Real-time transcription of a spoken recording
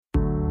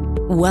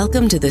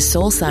Welcome to the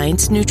Soul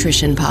Science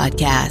Nutrition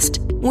Podcast,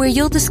 where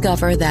you'll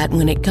discover that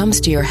when it comes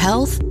to your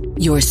health,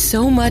 you're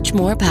so much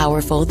more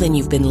powerful than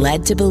you've been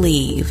led to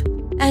believe.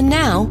 And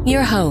now,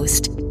 your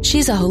host.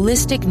 She's a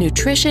holistic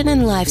nutrition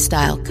and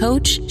lifestyle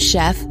coach,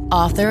 chef,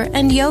 author,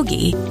 and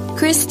yogi,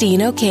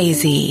 Christine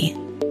O'Casey.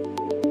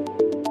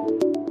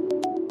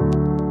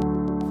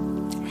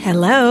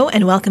 Hello,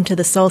 and welcome to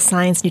the Soul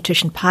Science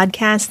Nutrition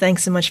Podcast.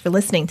 Thanks so much for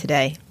listening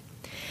today.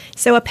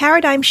 So a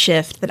paradigm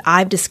shift that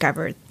I've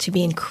discovered to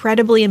be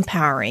incredibly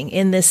empowering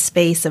in this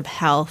space of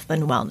health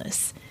and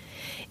wellness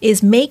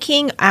is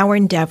making our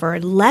endeavor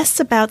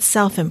less about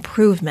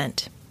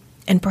self-improvement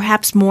and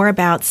perhaps more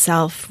about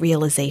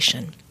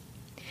self-realization.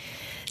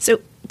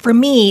 So for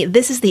me,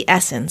 this is the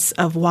essence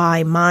of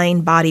why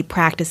mind-body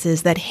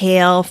practices that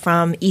hail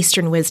from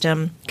Eastern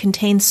wisdom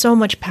contain so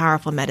much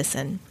powerful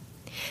medicine.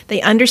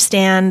 They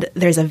understand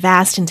there's a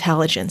vast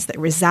intelligence that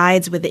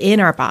resides within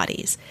our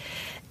bodies,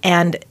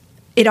 and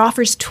it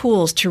offers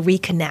tools to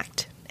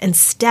reconnect and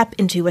step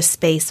into a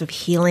space of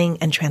healing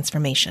and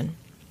transformation.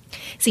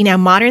 See, now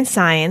modern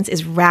science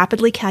is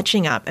rapidly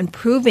catching up and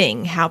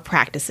proving how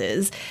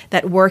practices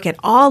that work at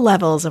all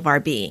levels of our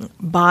being,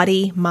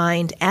 body,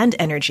 mind, and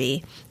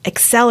energy,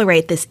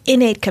 accelerate this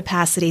innate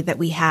capacity that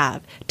we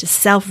have to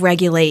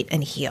self-regulate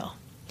and heal.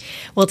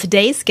 Well,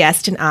 today's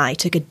guest and I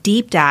took a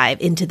deep dive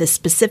into the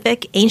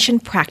specific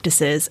ancient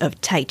practices of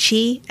Tai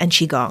Chi and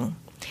Qigong.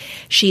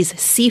 She's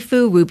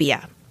Sifu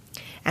Rubia.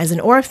 As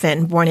an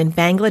orphan born in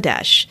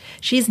Bangladesh,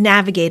 she's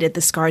navigated the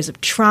scars of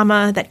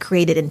trauma that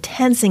created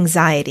intense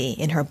anxiety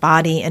in her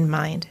body and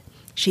mind.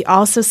 She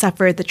also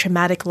suffered the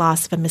traumatic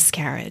loss of a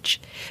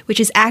miscarriage, which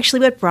is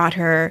actually what brought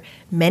her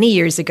many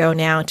years ago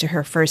now to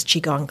her first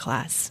Qigong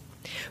class.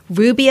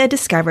 Rubia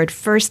discovered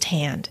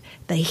firsthand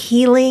the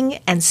healing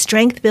and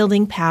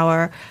strength-building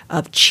power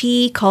of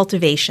Qi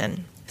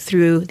cultivation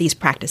through these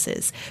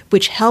practices,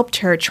 which helped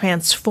her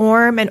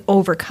transform and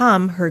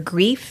overcome her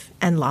grief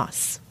and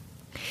loss.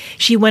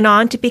 She went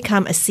on to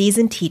become a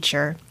seasoned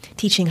teacher,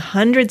 teaching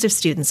hundreds of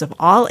students of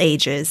all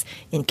ages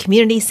in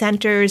community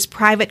centers,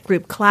 private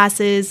group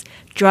classes,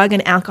 drug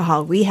and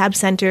alcohol rehab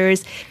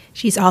centers.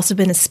 She's also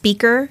been a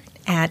speaker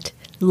at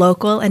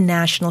local and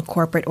national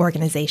corporate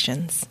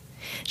organizations.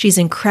 She's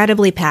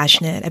incredibly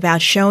passionate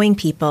about showing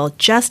people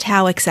just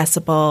how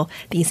accessible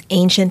these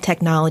ancient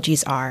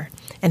technologies are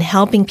and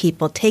helping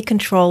people take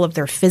control of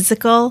their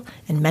physical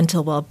and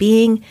mental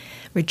well-being,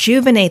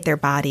 rejuvenate their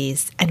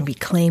bodies, and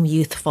reclaim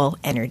youthful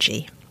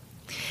energy.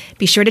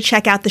 Be sure to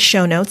check out the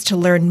show notes to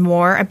learn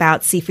more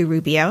about Sifu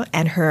Rubia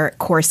and her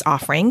course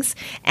offerings.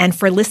 And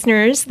for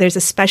listeners, there's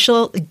a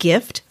special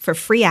gift for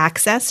free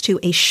access to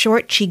a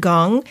short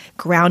Qigong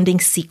grounding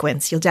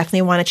sequence. You'll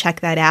definitely want to check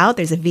that out.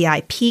 There's a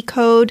VIP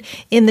code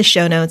in the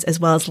show notes,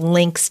 as well as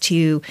links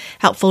to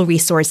helpful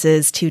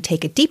resources to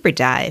take a deeper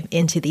dive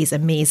into these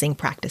amazing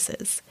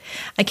practices.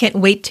 I can't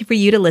wait for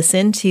you to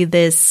listen to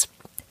this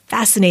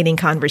fascinating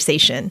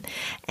conversation.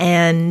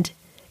 And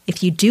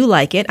if you do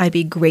like it, I'd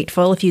be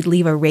grateful if you'd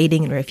leave a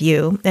rating and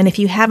review. And if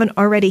you haven't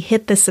already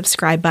hit the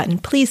subscribe button,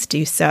 please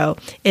do so.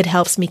 It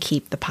helps me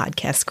keep the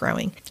podcast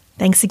growing.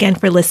 Thanks again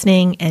for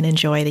listening and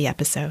enjoy the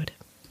episode.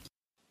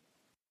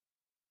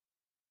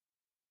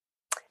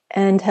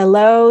 And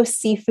hello,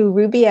 Sifu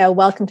Rubia.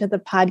 Welcome to the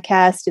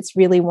podcast. It's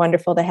really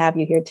wonderful to have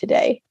you here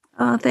today.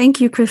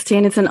 Thank you,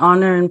 Christine. It's an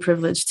honor and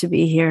privilege to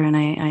be here, and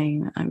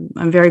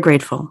I'm very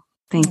grateful.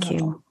 Thank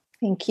you.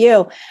 Thank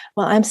you.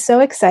 Well, I'm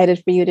so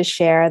excited for you to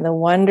share the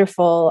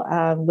wonderful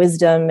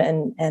wisdom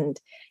and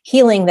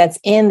healing that's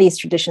in these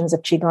traditions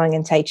of Qigong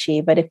and Tai Chi.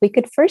 But if we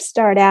could first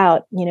start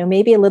out,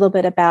 maybe a little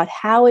bit about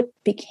how it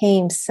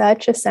became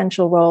such a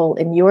central role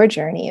in your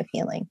journey of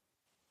healing.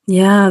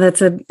 Yeah,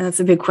 that's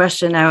a big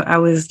question. I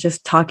was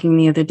just talking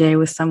the other day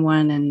with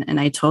someone, and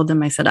I told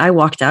them, I said, I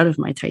walked out of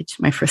my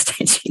first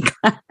Tai Chi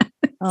class.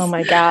 Oh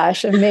my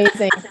gosh,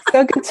 amazing.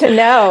 So good to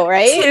know,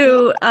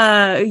 right?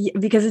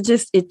 Because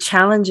it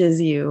challenges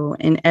you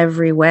in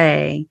every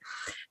way.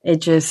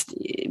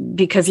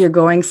 Because you're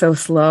going so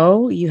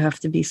slow, you have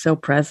to be so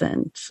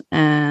present.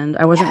 And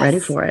I wasn't ready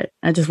for it.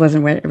 I just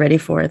wasn't ready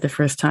for it the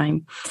first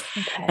time.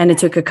 Okay. And it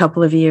took a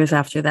couple of years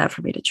after that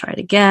for me to try it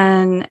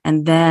again.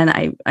 And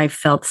then I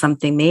felt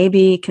something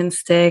maybe can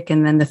stick.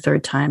 And then the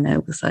third time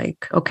it was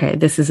like, okay,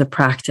 this is a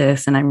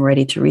practice and I'm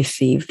ready to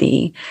receive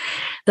the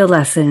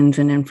lessons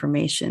and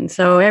information.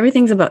 So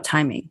everything's about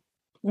timing.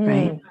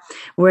 Right.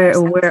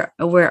 Where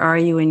are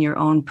you in your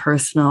own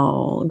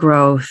personal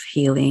growth,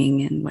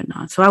 healing and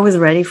whatnot? So I was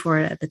ready for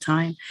it at the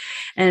time.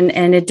 And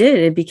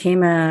it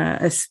became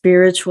a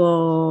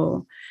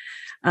spiritual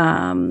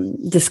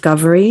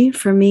discovery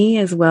for me,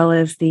 as well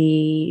as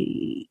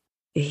the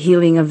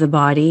healing of the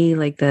body,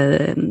 like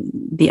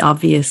the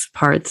obvious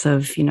parts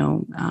of,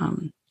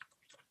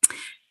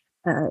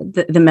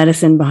 the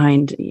medicine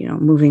behind,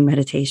 moving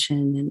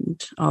meditation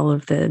and all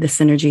of the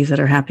synergies that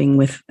are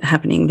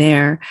happening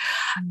there.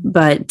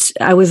 But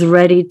I was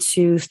ready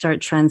to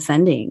start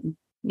transcending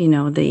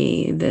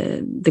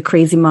the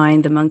crazy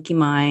mind, the monkey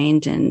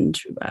mind, and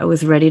I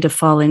was ready to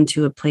fall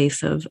into a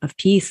place of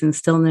peace and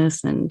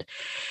stillness, and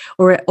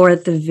or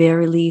at the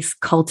very least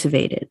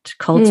cultivate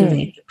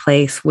a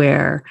place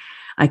where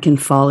I can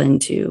fall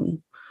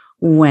into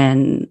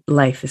when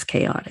life is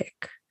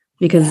chaotic,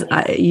 because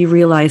you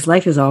realize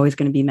life is always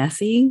going to be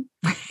messy.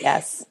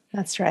 Yes,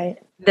 that's right.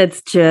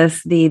 That's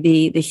just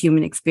the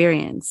human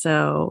experience.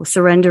 So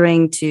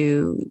surrendering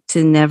to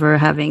never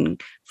having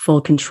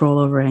full control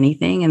over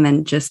anything, and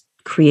then just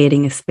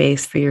creating a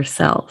space for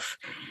yourself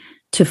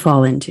to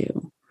fall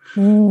into. I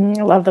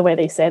love the way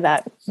they say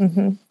that.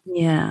 Mm-hmm.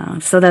 Yeah.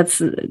 So that's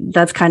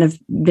kind of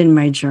been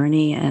my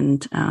journey,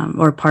 and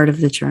or part of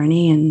the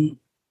journey, and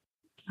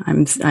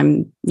I'm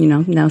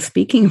now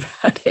speaking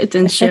about it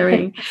and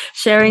sharing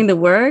the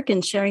work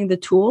and sharing the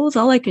tools.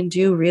 All I can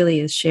do really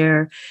is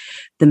share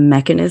the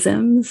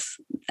mechanisms,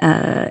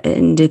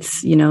 and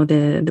it's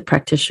the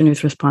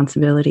practitioner's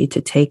responsibility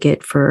to take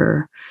it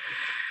for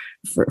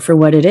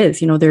what it is.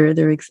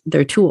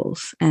 They're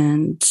tools,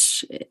 and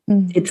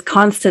it's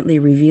constantly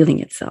revealing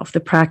itself. The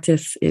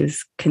practice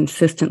is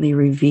consistently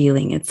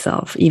revealing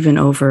itself, even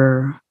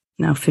over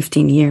now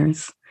 15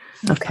 years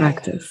of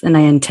practice, and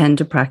I intend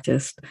to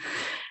practice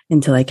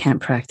until I can't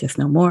practice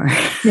no more.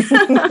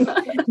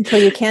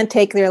 Until you can't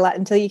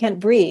until you can't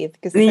breathe.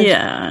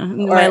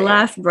 My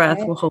last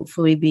breath will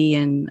hopefully be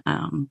in,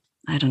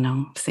 I don't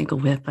know, single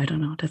whip. I don't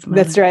know. It doesn't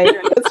matter. That's right.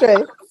 That's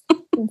right.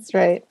 That's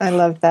right. I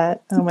love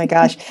that. Oh my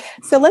gosh.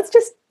 So let's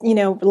just,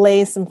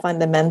 lay some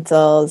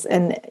fundamentals.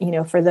 And,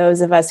 for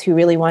those of us who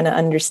really want to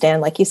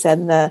understand, like you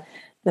said, the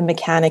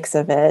mechanics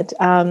of it.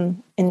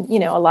 And,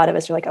 a lot of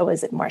us are like, oh,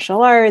 is it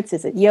martial arts?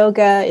 Is it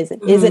yoga? Is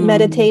it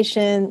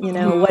meditation?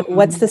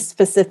 What's the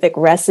specific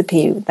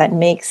recipe that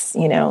makes,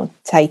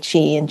 Tai Chi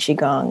and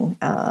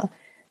Qigong,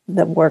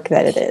 the work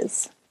that it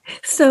is?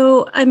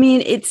 So, I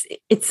mean,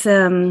 it's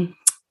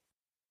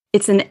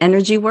an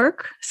energy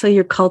work. So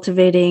you're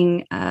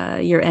cultivating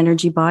your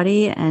energy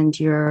body, and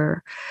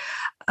you're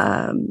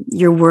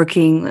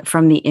working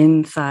from the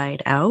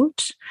inside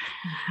out.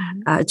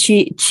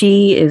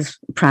 Qi is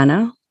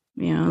prana,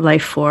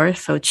 life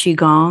force. So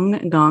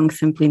Qigong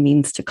simply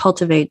means to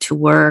cultivate, to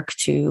work,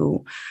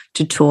 to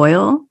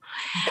toil.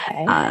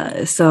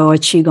 Okay. So a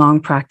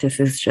Qigong practice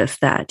is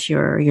just that.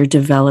 You're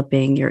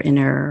developing your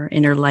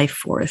inner life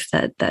force,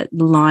 that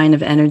line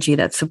of energy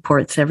that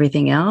supports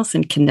everything else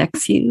and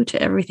connects you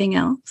to everything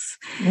else.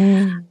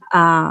 And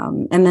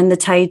then the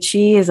Tai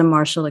Chi is a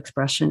martial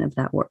expression of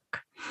that work.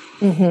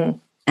 Mm-hmm.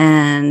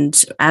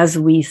 And as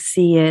we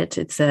see it,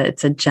 it's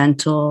a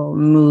gentle,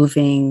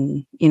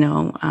 moving,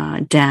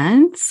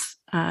 dance.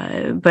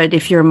 But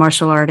if you're a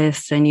martial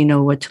artist and you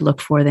know what to look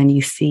for, then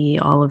you see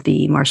all of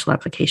the martial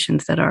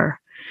applications that are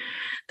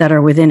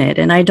within it.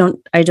 And I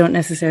don't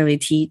necessarily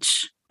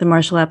teach the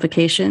martial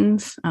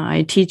applications.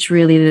 I teach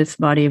really this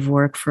body of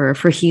work for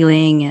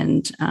healing,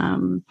 and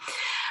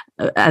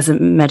as a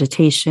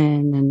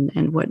meditation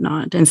and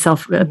whatnot, and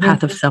a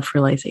path of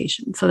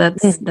self-realization. So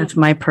that's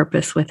my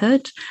purpose with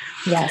it.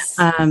 Yes.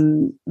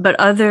 But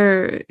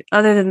other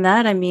than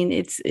that, I mean,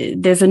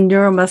 there's a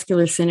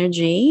neuromuscular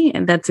synergy,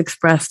 and that's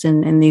expressed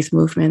in these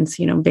movements,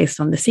 based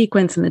on the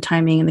sequence and the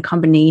timing and the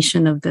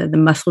combination of the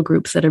muscle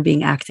groups that are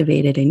being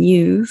activated and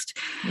used,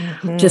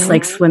 just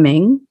like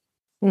swimming.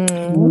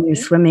 When you're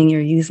swimming,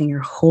 you're using your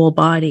whole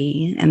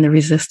body and the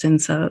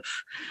resistance of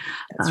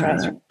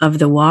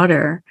the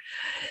water,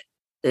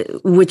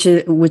 which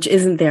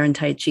isn't there in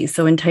Tai Chi.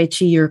 So in Tai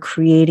Chi, you're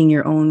creating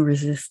your own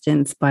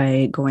resistance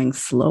by going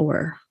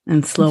slower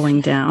and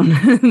slowing down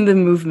the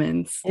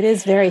movements. It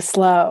is very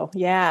slow.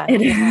 Yeah.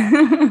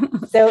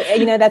 So,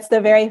 that's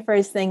the very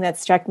first thing that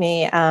struck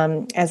me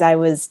as I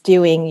was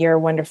doing your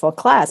wonderful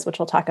class, which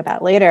we'll talk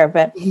about later.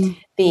 But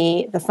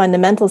the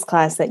fundamentals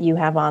class that you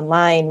have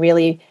online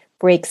really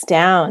breaks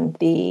down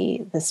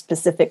the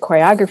specific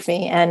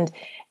choreography, and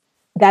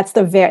that's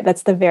the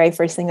very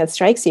first thing that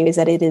strikes you, is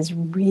that it is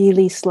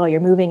really slow. You're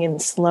moving in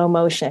slow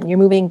motion. You're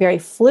moving very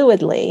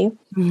fluidly,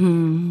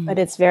 but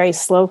it's very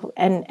slow.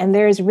 And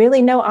there's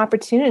really no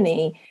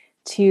opportunity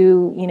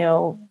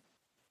to,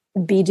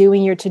 be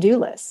doing your to-do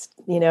list,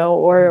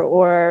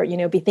 or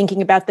be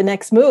thinking about the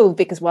next move,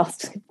 because,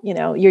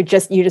 you're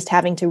just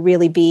having to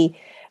really be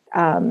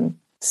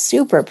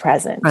super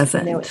present.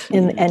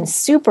 And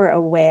super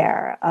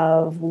aware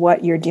of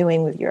what you're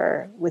doing with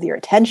your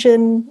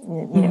attention,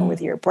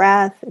 with your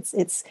breath.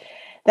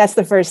 That's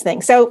the first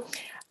thing. So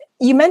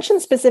you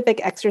mentioned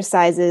specific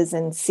exercises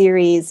and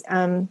series.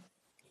 Are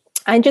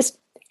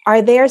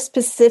there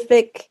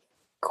specific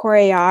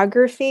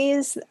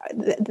choreographies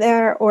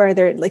there, or are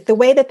there, like the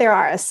way that there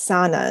are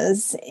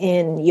asanas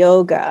in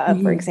yoga,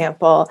 for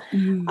example,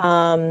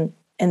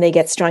 and they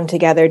get strung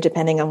together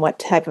depending on what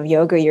type of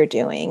yoga you're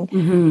doing.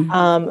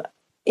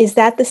 Is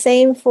that the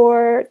same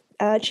for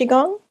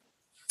Qigong?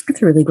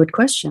 That's a really good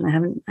question. I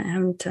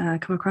haven't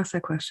come across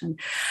that question.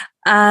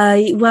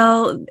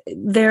 Well,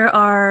 there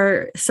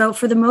are, so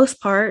for the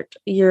most part,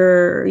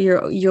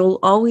 you'll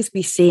always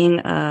be seeing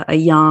a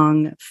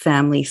yang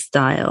family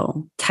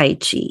style Tai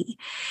Chi,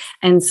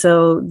 and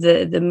so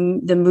the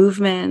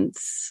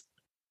movements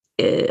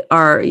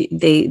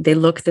they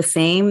look the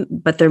same,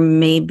 but they're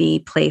maybe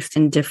placed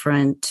in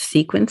different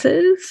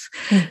sequences.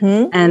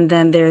 Mm-hmm. And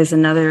then there's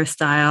another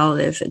style.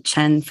 There's a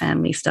Chen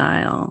family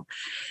style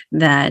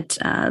that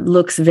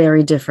looks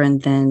very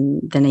different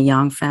than a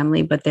Yang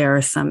family, but there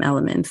are some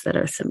elements that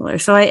are similar.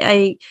 So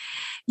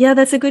yeah,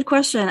 that's a good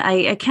question.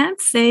 I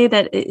can't say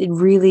that it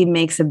really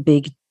makes a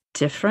big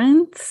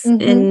difference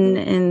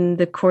in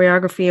the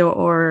choreography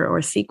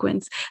or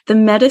sequence. The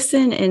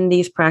medicine in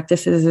these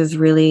practices is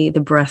really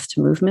the breath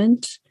to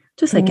movement,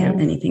 just like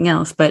anything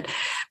else, but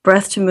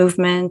breath to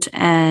movement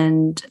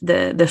and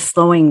the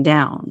slowing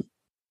down,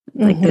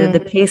 like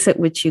the pace at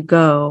which you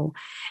go.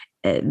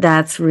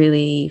 That's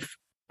really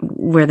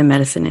where the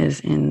medicine is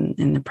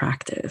in the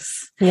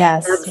practice.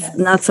 Yes,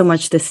 not so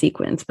much the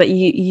sequence, but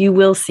you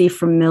will see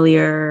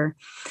familiar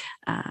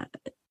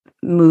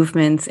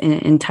movements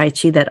in Tai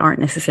Chi that aren't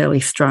necessarily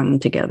strung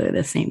together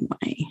the same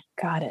way.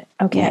 Got it.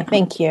 Okay,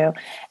 thank you.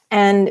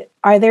 And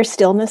are there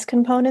stillness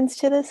components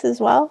to this as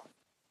well?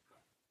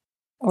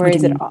 Or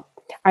is it all?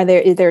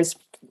 There's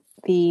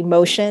the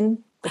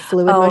motion, the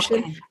fluid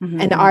motion,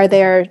 okay. And are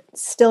there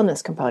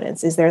stillness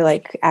components? Is there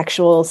like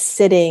actual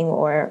sitting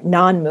or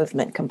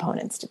non-movement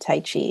components to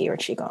Tai Chi or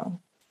Qigong?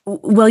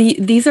 Well,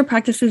 these are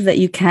practices that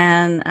you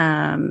can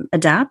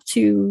adapt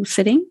to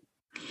sitting.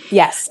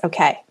 Yes.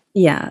 Okay.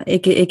 Yeah,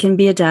 it can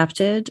be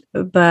adapted,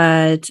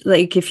 but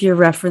like if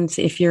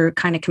you're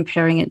kind of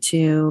comparing it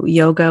to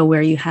yoga,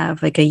 where you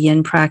have like a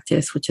yin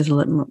practice, which is a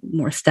little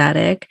more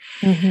static,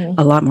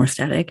 a lot more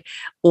static,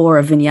 or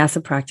a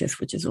vinyasa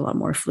practice, which is a lot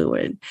more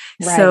fluid.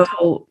 Right.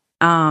 So,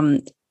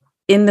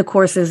 in the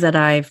courses that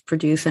I've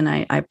produced and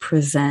I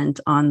present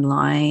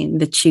online,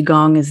 the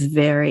Qigong is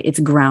it's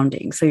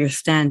grounding. So you're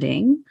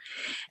standing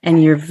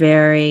and you're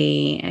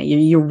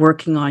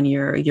working on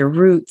your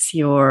roots,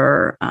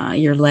 your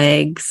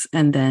legs,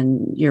 and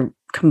then you're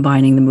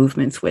combining the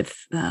movements with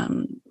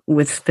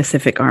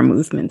specific arm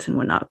movements and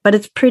whatnot. But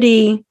it's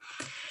you're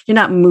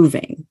not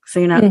moving, so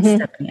you're not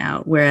stepping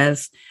out.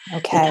 Whereas the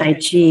Tai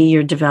Chi,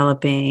 you're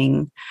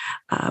developing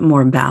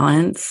more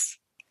balance.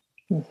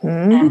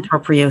 And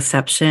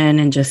proprioception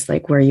and just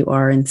like where you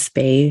are in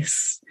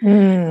space,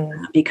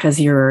 because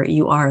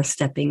you are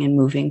stepping and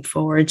moving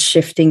forward,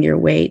 shifting your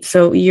weight.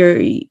 So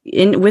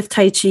with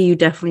Tai Chi, you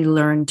definitely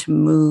learn to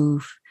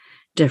move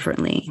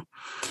differently.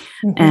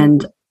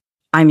 And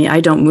I mean,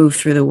 I don't move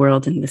through the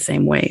world in the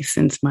same way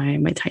since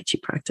my Tai Chi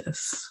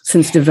practice,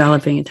 since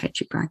developing a Tai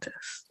Chi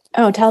practice.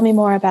 Oh, tell me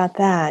more about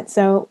that.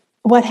 So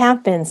what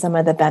have been some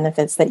of the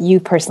benefits that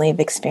you personally have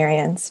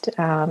experienced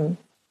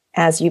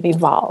as you've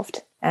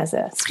evolved as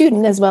a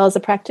student as well as a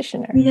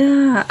practitioner?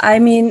 Yeah, I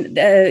mean,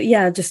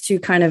 just to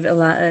kind of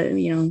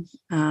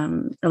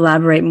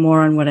elaborate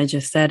more on what I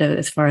just said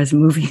as far as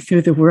moving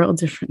through the world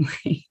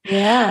differently.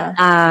 Yeah.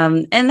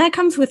 And that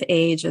comes with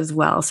age as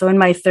well. So in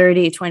my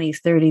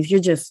 20s, 30s, you're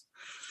just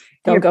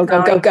go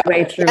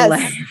way through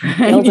life,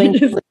 right? You're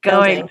just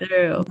going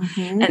through,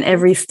 and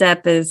every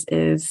step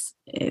is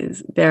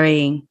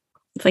very.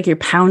 It's like you're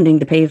pounding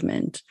the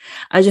pavement.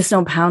 I just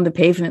don't pound the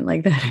pavement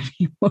like that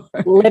anymore.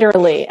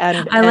 Literally.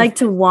 And I like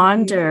to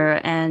wander,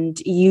 and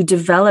you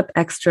develop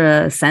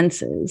extra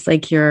senses.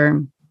 Like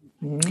that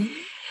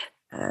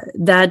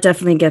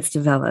definitely gets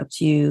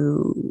developed.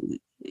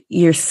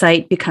 Your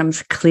sight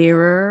becomes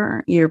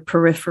clearer. Your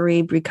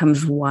periphery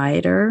becomes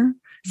wider.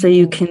 So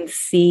you can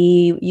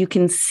see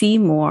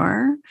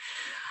more,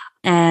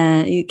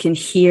 and you can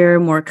hear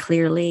more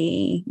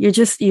clearly.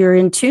 You're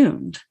in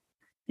tune.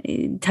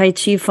 Tai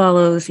Chi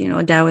follows,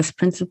 Taoist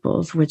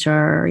principles, which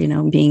are,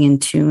 being in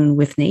tune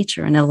with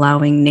nature and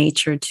allowing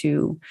nature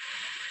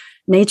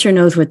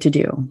knows what to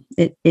do.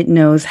 It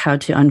knows how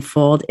to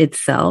unfold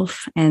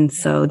itself. And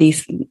so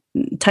these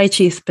Tai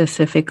Chi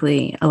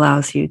specifically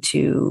allows you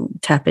to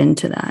tap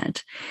into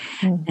that.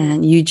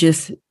 And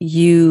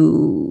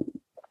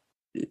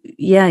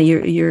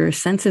your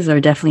senses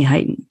are definitely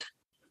heightened.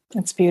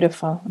 That's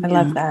beautiful. I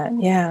love that.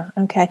 Yeah.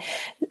 Okay.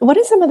 What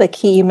are some of the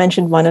key, you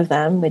mentioned one of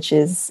them, which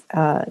is,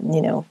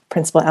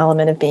 principal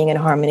element of being in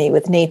harmony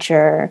with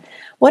nature.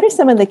 What are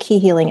some of the key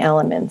healing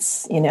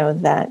elements,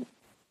 that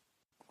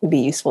would be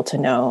useful to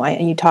know?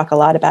 You talk a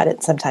lot about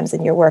it sometimes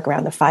in your work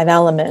around the 5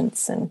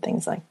 elements and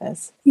things like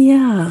this.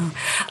 Yeah.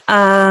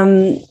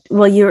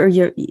 Well,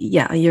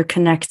 you're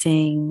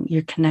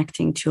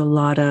connecting to a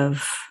lot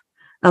of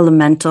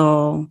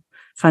elemental,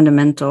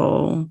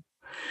 fundamental,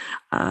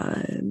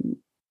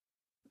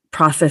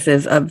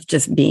 processes of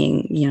just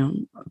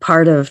being,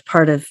 part of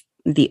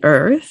the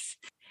earth.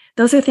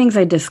 Those are things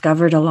I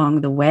discovered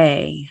along the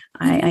way.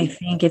 I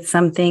think it's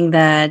something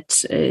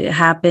that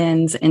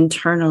happens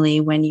internally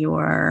when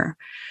you're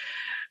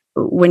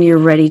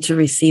ready to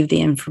receive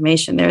the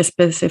information. There are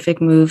specific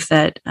moves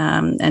that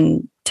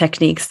and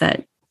techniques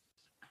that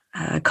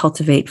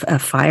cultivate a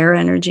fire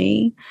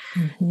energy,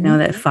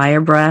 that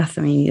fire breath.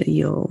 I mean,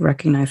 you'll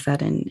recognize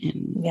that in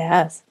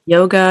yes,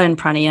 yoga and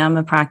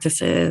pranayama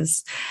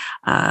practices.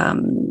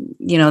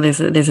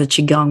 There's a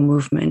Qigong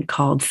movement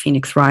called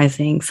Phoenix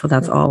Rising. So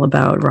that's all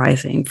about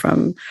rising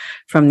from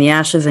the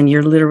ashes. And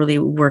you're literally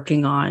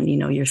working on,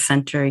 your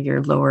center,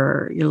 your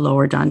lower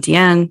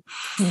dantian,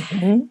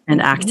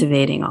 and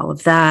activating all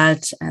of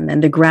that. And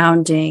then the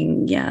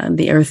grounding,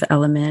 the earth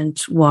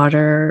element,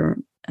 water,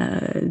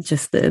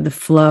 just the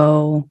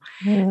flow,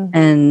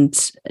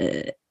 and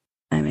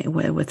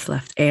what's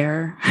left?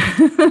 Air.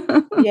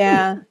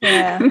 yeah.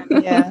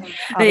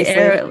 The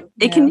air,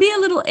 it can be a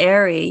little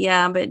airy,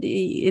 but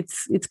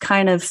it's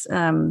kind of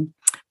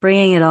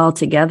bringing it all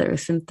together,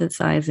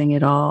 synthesizing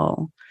it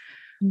all.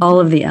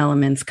 All of the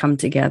elements come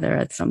together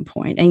at some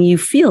point, and you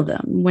feel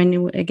them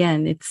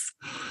again. It's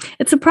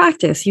a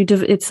practice.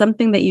 It's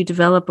something that you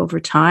develop over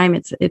time.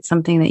 It's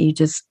something that you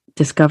just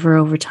discover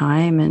over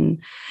time, and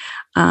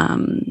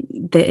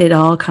it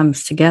all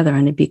comes together,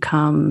 and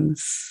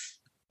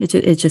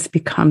it just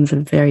becomes a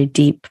very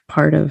deep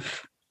part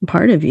of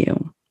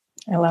you.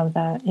 I love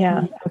that.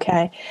 Yeah.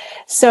 Okay.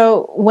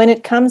 So when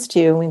it comes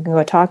to, we can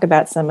go talk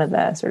about some of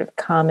the sort of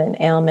common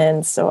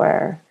ailments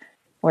or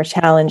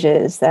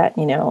challenges that,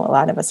 a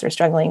lot of us are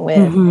struggling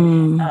with,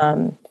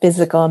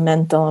 physical,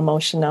 mental,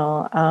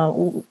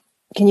 emotional.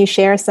 Can you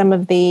share some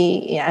of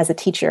as a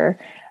teacher,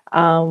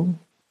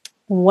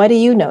 what do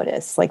you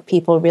notice? Like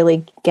people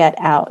really get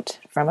out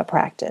from a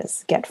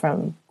practice,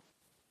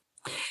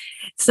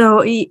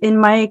 So in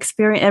my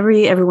experience,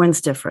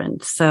 everyone's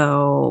different.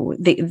 So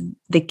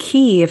the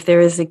key, if there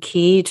is a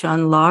key to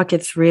unlock,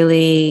 it's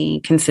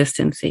really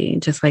consistency,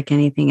 just like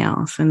anything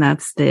else. And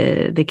that's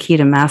the key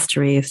to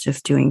mastery, is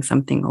just doing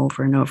something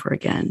over and over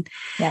again.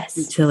 Yes.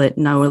 Until it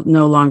no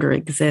longer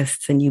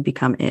exists and you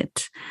become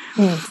it.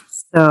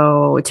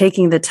 So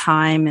taking the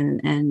time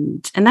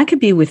and that could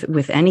be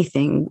with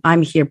anything.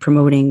 I'm here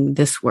promoting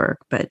this work,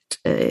 but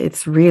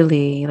it's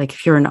really like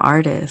if you're an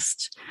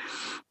artist,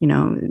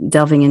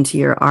 delving into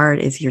your art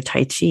is your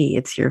Tai Chi.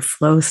 It's your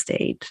flow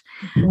state.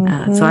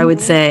 So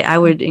I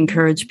would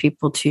encourage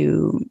people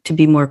to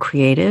be more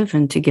creative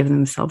and to give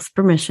themselves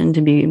permission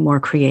to be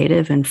more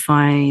creative and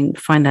find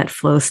that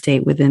flow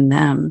state within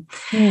them.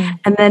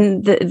 And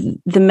then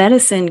the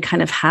medicine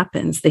kind of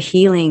happens. The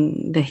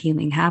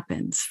healing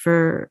happens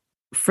for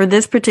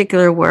this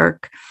particular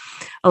work.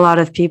 A lot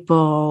of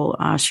people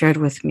shared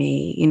with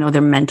me,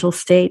 their mental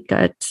state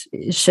got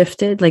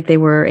shifted. Like they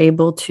were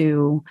able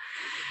to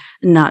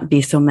not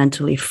be so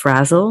mentally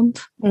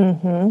frazzled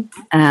and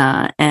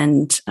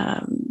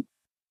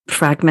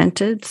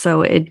fragmented.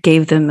 So it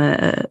gave them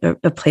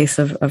a place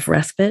of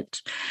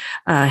respite,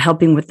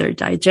 helping with their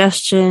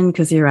digestion,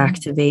 because you're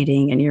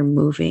activating and you're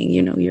moving,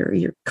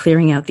 you're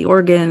clearing out the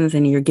organs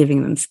and you're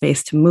giving them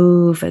space to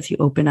move as you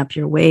open up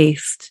your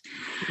waist.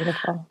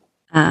 Beautiful.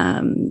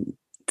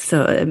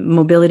 So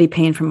mobility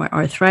pain from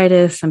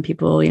arthritis, some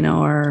people,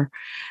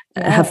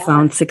 have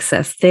found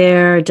success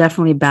there.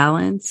 Definitely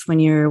balance when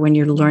you're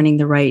learning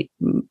the right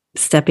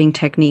stepping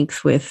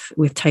techniques with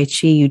Tai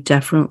Chi. You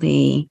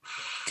definitely,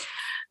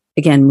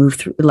 again, move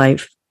through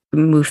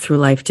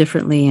life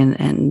differently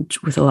and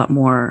with a lot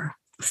more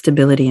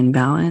stability and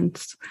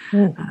balance.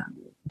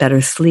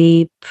 Better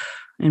sleep,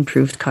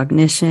 improved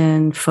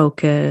cognition,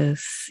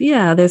 focus.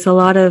 Yeah, there's a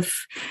lot of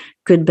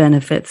good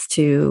benefits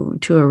to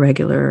a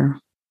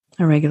regular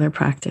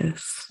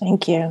practice.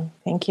 Thank you.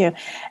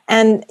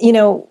 And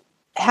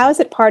how is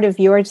it part of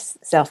your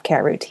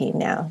self-care routine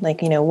now? Like,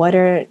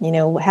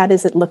 how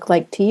does it look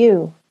like to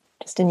you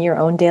just in your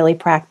own daily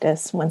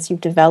practice? Once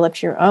you've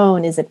developed your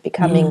own, is it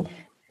becoming,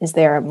 is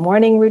there a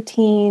morning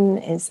routine?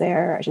 Is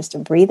there just a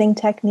breathing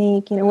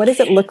technique? What does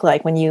it look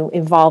like when you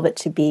evolve it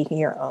to be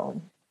your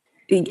own?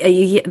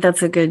 Yeah,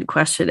 that's a good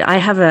question. I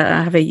have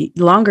a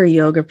longer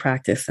yoga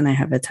practice than I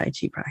have a Tai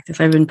Chi practice.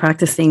 I've been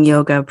practicing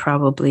yoga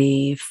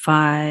probably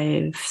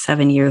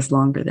 5-7 years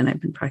longer than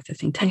I've been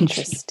practicing Tai Chi.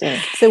 Interesting.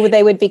 So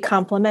they would be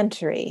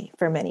complementary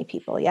for many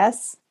people,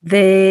 yes?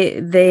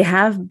 They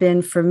have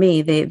been for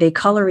me. They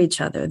color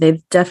each other.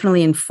 They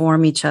definitely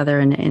inform each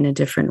other in a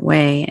different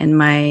way. And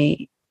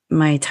my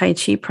Tai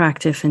Chi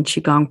practice and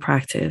Qigong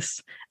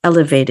practice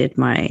elevated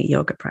my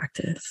yoga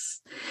practice.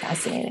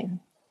 Fascinating.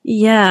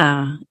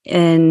 Yeah.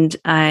 And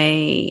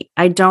I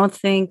don't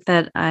think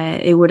that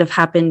it would have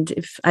happened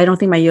I don't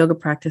think my yoga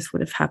practice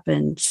would have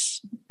happened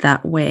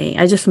that way.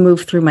 I just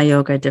moved through my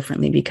yoga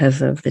differently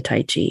because of the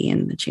Tai Chi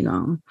and the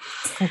Qigong.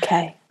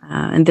 Okay.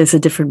 And there's a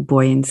different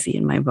buoyancy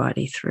in my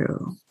body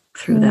through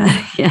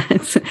that.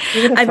 Yes.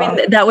 I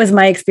mean, that was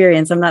my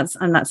experience. I'm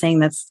not saying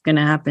that's going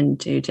to happen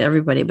to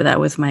everybody, but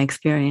that was my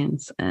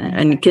experience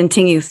and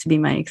continues to be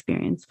my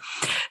experience.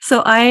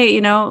 So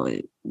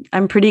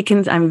I'm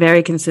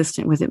very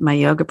consistent with my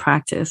yoga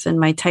practice and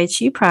my Tai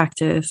Chi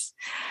practice.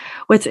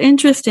 What's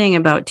interesting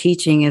about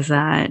teaching is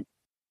that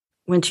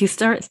once you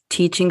start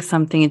teaching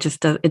something,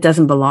 it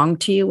doesn't belong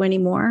to you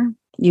anymore.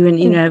 You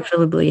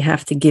inevitably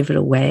have to give it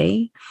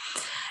away.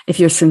 if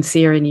you're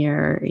sincere in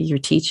your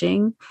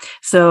teaching.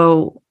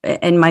 So,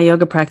 and my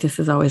yoga practice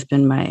has always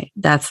been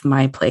that's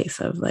my place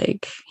of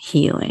like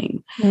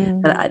healing,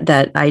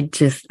 that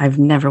I've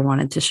never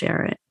wanted to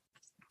share it.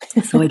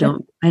 So I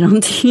don't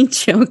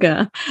teach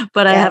yoga,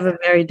 but I have a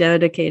very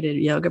dedicated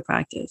yoga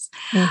practice.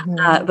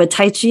 But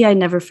Tai Chi, I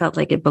never felt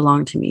like it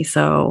belonged to me.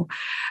 So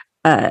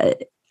I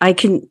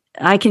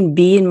can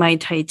be in my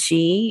Tai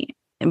Chi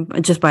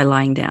just by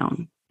lying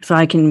down. So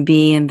I can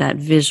be in that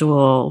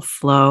visual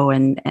flow,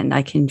 and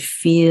I can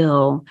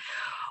feel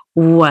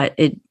what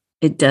it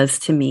does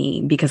to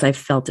me because I've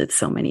felt it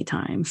so many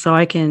times. So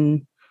I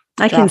can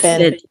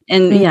sit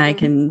and I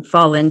can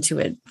fall into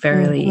it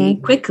fairly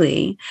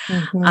quickly.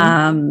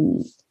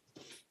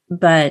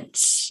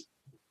 But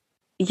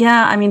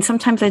yeah, I mean,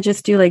 sometimes I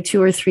just do like 2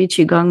 or 3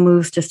 Qigong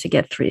moves just to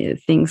get 3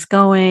 things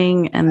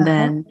going. And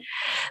then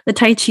the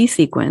Tai Chi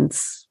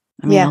sequence,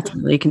 I mean,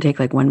 ultimately it can take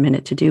like 1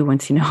 minute to do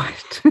once you know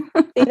it.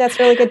 See, that's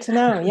really good to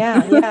know.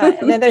 Yeah.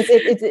 And then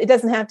it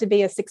doesn't have to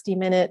be a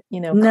 60-minute,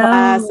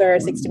 class or a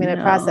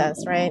 60-minute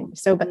process, right?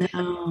 So, but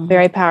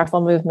very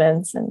powerful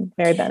movements and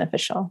very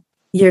beneficial.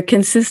 A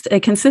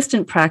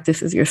consistent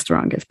practice is your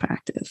strongest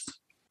practice,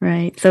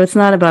 right? So it's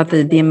not about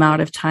the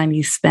amount of time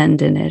you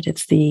spend in it;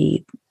 it's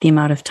the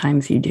amount of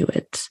times you do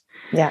it.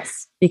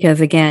 Yes,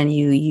 because again,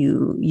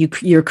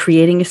 you're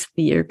creating a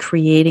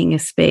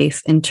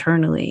space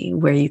internally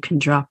where you can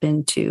drop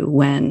into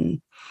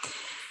when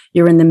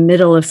you're in the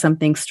middle of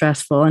something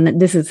stressful. And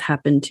this has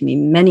happened to me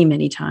many,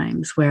 many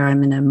times where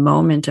I'm in a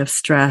moment of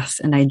stress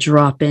and I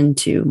drop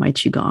into my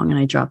Qigong and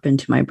I drop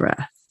into my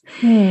breath.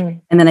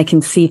 And then I can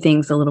see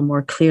things a little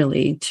more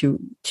clearly to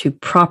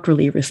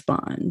properly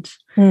respond,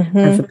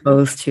 as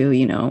opposed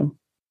to,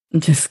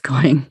 just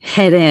going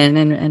head in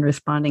and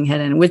responding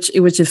head in, which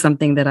is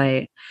something that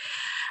I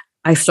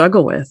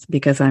struggle with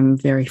because I'm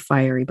very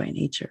fiery by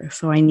nature.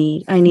 So I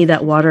need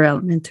that water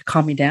element to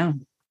calm me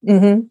down.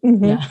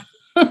 Yeah.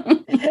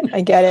 I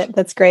get it.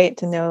 That's great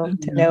to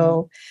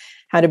know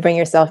how to bring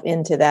yourself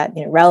into that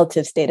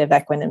relative state of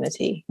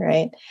equanimity,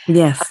 right?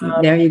 Yes,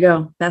 there you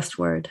go. Best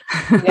word.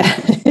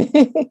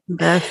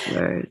 Best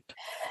word.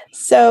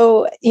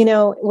 So,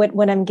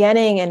 what I'm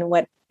getting and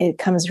what it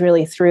comes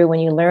really through when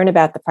you learn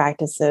about the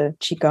practice of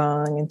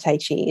Qigong and Tai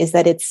Chi is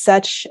that it's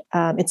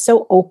it's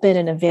so open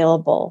and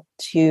available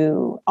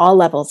to all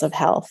levels of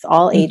health,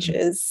 all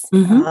ages,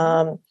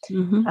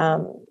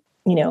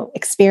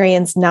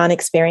 experienced,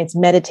 non-experienced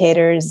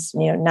meditators,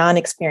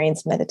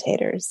 non-experienced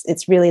meditators.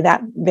 It's really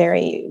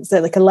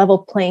like a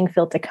level playing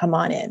field to come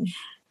on in.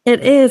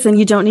 It is. And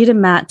you don't need a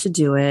mat to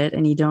do it.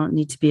 And you don't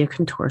need to be a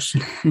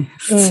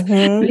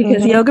contortionist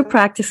because yoga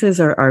practices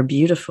are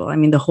beautiful. I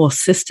mean, the whole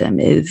system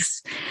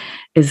is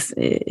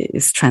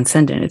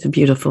transcendent. It's a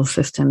beautiful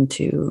system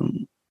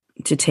to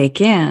take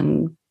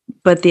in.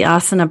 But the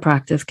asana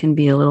practice can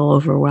be a little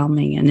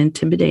overwhelming and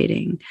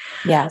intimidating.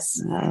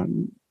 Yes.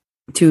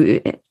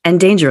 And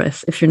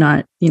dangerous if you're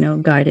not,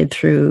 guided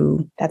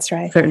through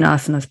certain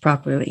asanas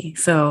properly.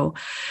 So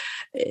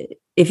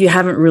if you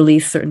haven't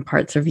released certain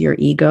parts of your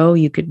ego,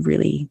 you could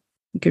really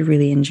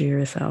injure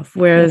yourself.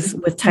 Whereas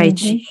with Tai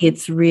Chi,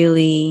 it's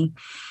really,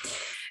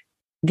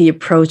 the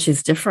approach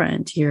is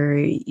different.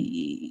 You're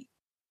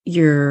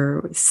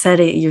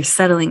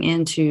settling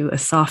into a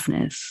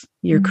softness.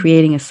 You're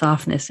creating a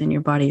softness in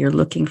your body. You're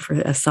looking for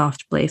a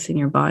soft place in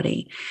your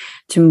body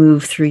to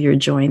move through your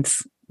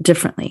joints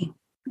differently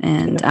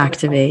and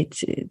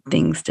activate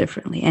things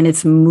differently. And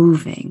it's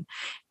moving.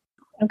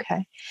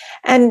 Okay.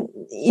 And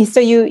so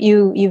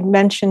you've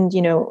mentioned,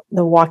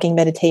 the walking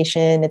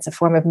meditation, it's a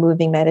form of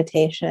moving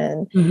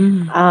meditation.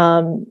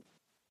 Tell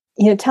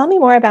me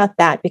more about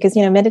that because,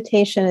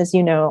 meditation is,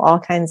 all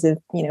kinds of,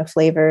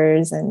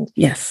 flavors and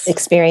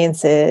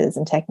experiences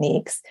and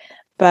techniques,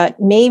 but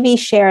maybe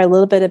share a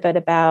little bit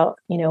about,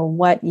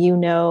 what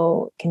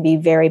can be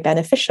very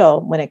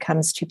beneficial when it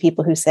comes to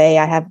people who say,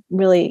 I have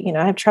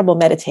trouble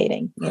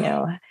meditating,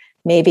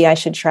 maybe I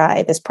should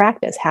try this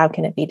practice. How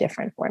can it be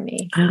different for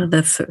me? Oh,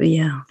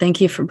 thank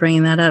you for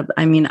bringing that up.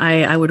 I mean,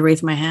 I would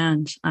raise my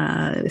hand.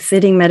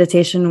 Sitting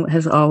meditation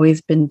has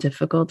always been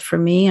difficult for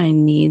me. I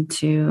need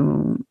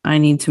to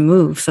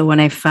move. So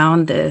when I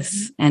found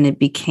this and it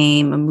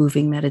became a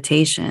moving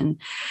meditation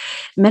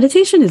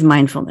is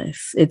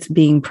mindfulness. It's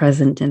being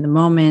present in the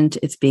moment.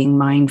 It's being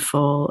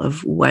mindful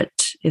of what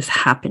is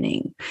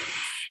happening.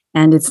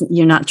 And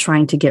you're not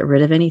trying to get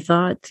rid of any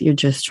thoughts. You're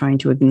just trying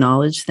to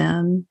acknowledge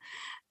them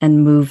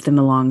and move them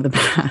along the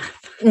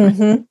path.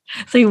 So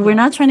we're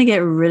not trying to get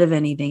rid of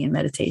anything in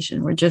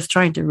meditation. We're just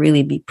trying to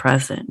really be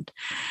present.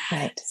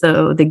 Right.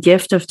 So the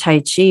gift of Tai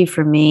Chi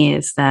for me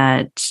is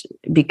that,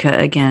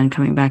 because again,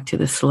 coming back to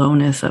the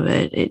slowness of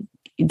it, it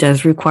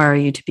does require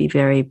you to be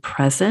very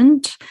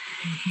present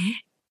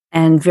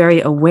and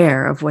very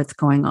aware of what's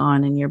going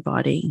on in your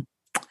body.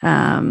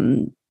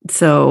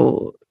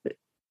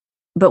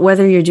 But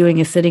whether you're doing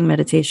a sitting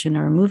meditation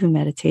or a moving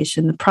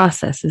meditation, the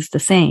process is the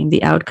same.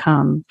 The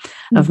outcome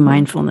of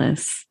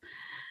mindfulness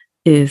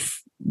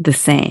is the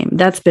same.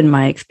 That's been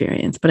my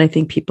experience, but I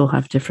think people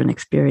have different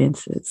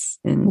experiences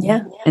in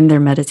their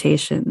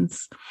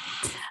meditations.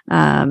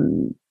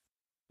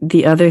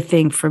 The other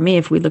thing for me,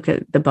 if we look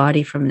at the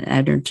body from an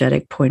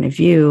energetic point of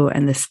view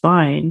and the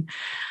spine,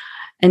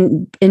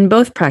 and in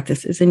both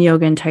practices, in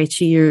yoga and Tai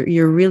Chi,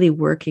 you're really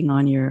working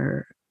on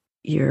your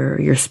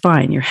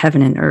spine, your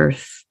heaven and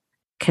earth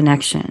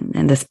connection,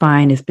 and the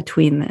spine is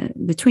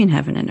between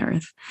heaven and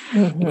earth,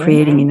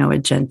 creating a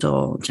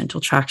gentle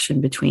traction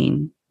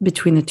between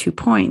the 2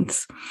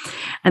 points,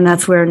 and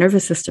that's where our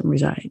nervous system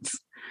resides.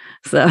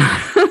 So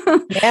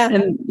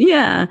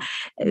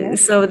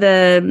so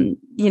the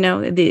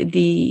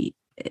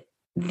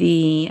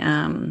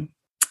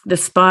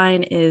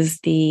spine is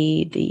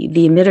the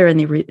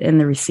emitter and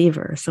the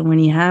receiver. So when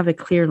you have a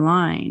clear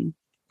line,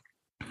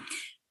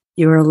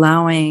 you're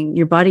allowing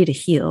your body to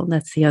heal.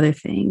 That's the other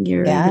thing.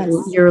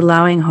 You're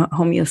allowing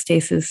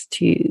homeostasis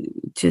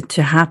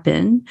to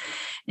happen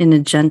in a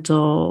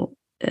gentle.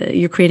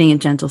 You're creating a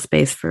gentle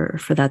space for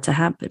that to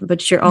happen,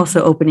 but you're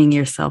also opening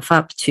yourself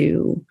up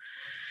to.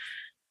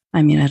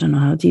 I mean, I don't know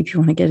how deep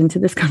you want to get into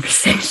this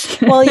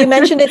conversation. Well, you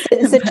mentioned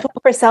it's a tool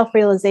for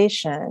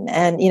self-realization.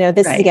 And,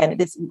 this is, again,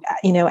 this,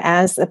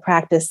 as a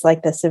practice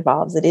like this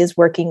evolves, it is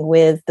working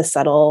with the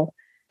subtle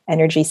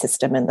energy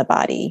system in the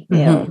body.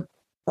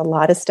 A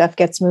lot of stuff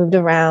gets moved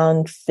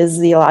around,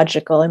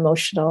 physiological,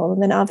 emotional,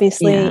 and then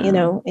obviously,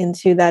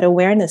 into that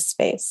awareness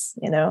space,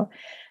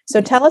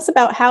 So tell us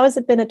about, how has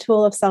it been a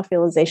tool of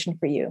self-realization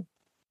for you?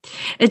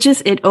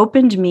 It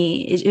opened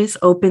me. It just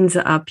opens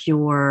up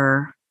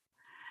your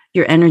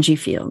energy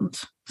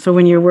field. So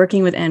when you're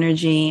working with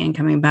energy and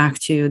coming back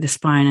to the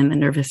spine and the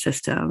nervous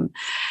system,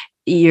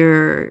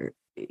 you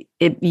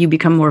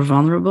become more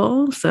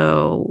vulnerable.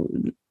 So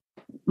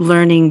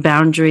learning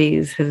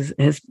boundaries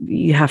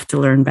you have to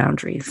learn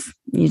boundaries.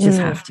 You just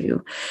have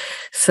to.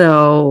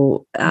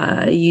 So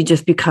you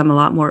just become a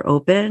lot more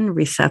open,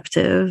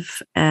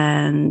 receptive,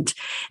 and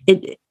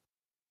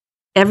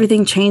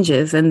everything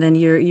changes, and then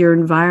your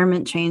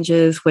environment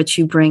changes, what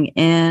you bring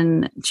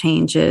in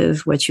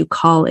changes, what you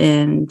call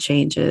in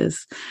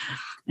changes,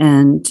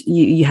 and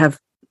you have,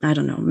 I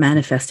don't know,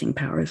 manifesting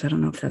powers. I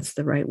don't know if that's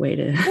the right way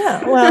to.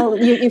 Yeah, well,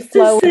 you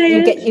flow,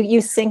 you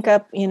sync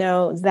up,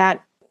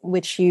 that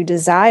which you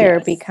desire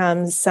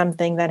becomes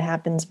something that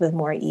happens with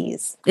more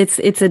ease.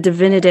 It's a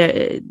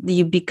divinity.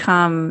 You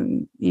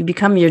become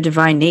your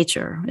divine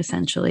nature,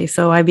 essentially.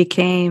 So I'm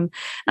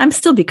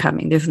still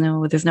becoming. There's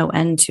no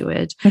end to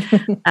it.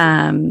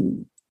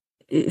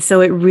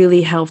 So it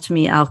really helped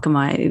me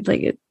alchemize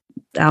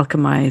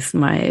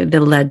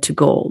the lead to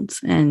gold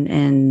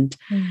and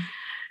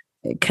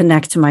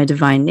connect to my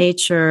divine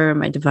nature,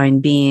 my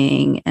divine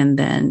being, and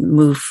then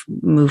move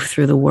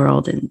through the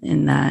world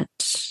in that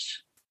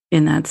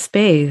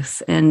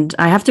space. And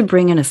I have to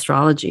bring in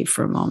astrology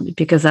for a moment,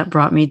 because that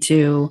brought me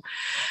to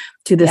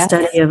the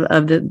study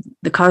of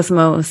the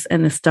cosmos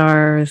and the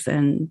stars,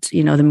 and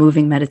the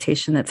moving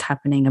meditation that's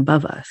happening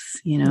above us.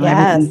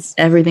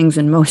 Everything's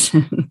in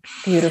motion.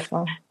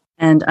 Beautiful.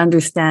 And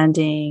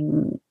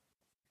understanding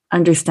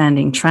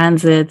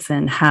transits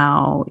and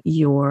how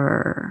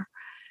you're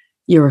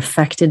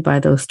affected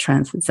by those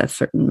transits at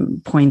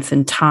certain points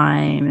in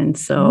time. And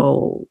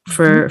so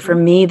for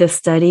me, the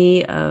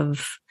study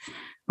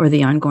or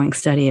the ongoing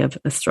study of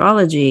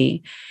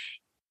astrology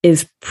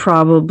is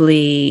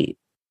probably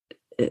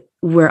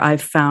where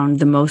I've found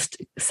the most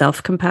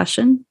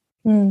self-compassion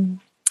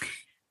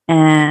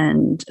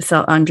and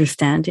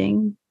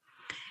self-understanding,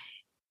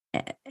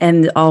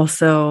 and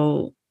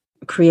also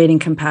creating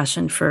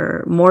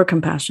more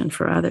compassion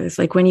for others.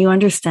 Like when you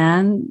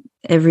understand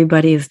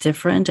everybody is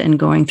different and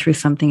going through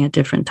something at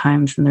different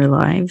times in their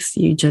lives,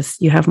 you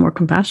have more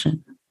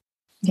compassion.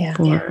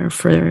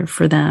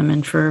 For them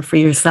and for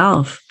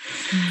yourself.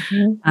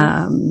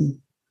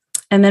 And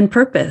then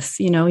purpose,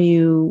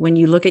 when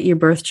you look at your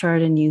birth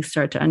chart and you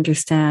start to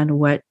understand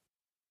what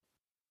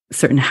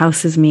certain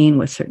houses mean,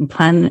 what certain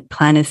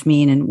planets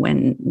mean, and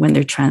when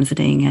they're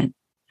transiting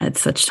at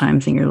such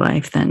times in your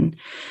life, then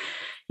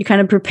you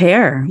kind of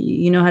prepare.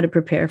 You know how to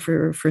prepare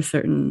for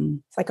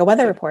certain. It's like a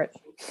weather report.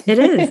 It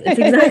is. It's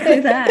exactly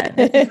that.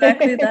 It's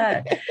exactly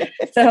that.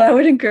 So I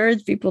would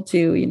encourage people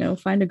to,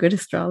 find a good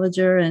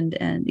astrologer,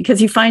 and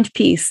because you find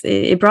peace.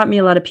 It brought me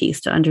a lot of peace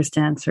to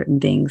understand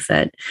certain things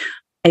that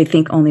I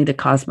think only the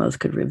cosmos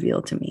could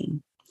reveal to me.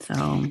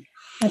 So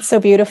that's so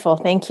beautiful.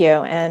 Thank you.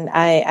 And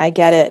I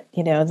get it.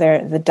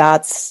 The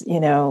dots,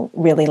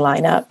 really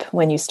line up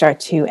when you start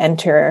to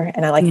enter.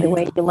 And I like the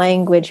way the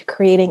language,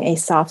 creating a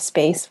soft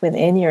space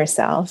within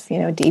yourself,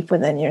 deep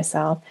within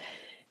yourself.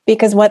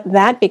 Because what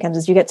that becomes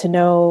is you get to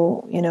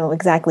know,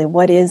 exactly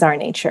what is our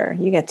nature.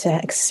 You get to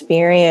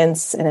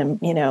experience,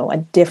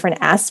 a different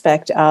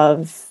aspect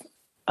of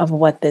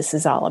what this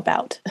is all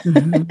about.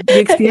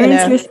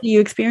 You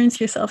experience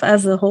yourself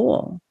as a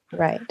whole.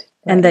 Right.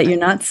 And that you're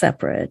not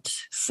separate.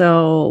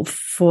 So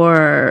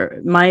for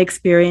my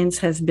experience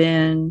has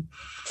been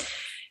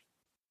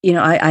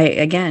I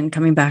again,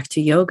 coming back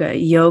to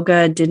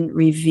yoga didn't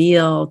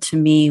reveal to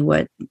me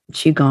what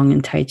Qigong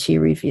and Tai Chi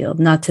revealed.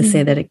 Not to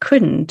say that it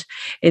couldn't.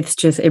 It's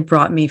just, it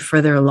brought me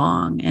further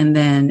along. And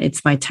then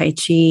it's my Tai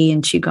Chi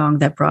and Qigong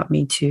that brought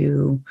me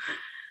to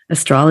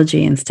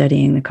astrology and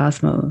studying the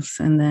cosmos.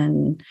 And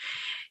then,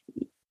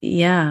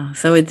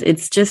 so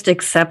it's just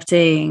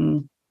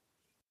accepting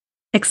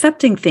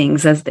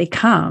things as they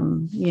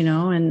come,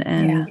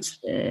 and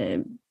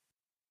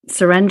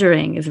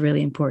surrendering is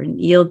really important.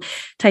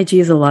 Tai Chi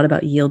is a lot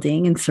about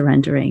yielding and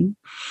surrendering.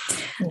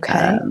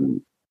 Okay.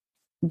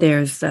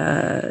 There's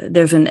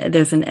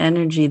an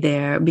energy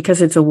there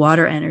because it's a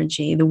water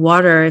energy. The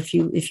water, if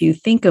you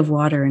think of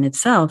water in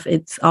itself,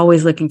 it's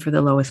always looking for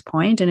the lowest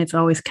point, and it's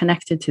always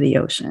connected to the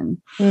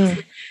ocean.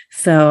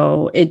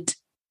 So it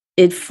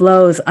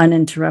flows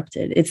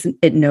uninterrupted.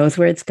 It knows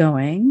where it's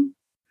going.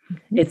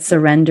 It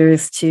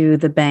surrenders to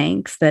the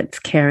banks that's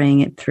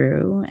carrying it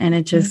through, and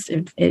it just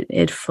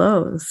it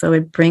flows. So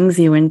it brings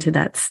you into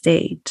that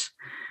state.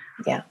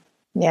 Yeah.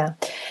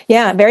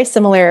 Very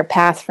similar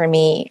path for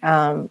me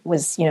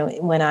was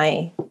when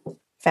I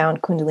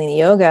found Kundalini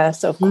yoga.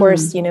 So of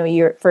course,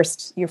 your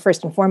first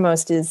and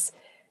foremost is,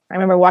 I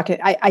remember walking.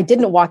 I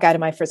didn't walk out of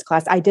my first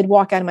class. I did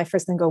walk out of my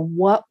first and go,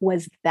 "What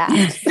was that?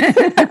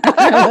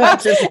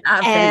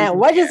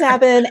 What just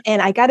happened?"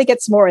 And I got to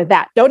get some more of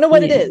that. Don't know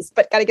what it is,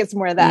 but got to get some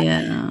more of that.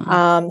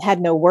 Had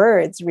no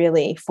words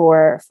really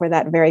for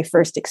that very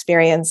first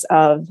experience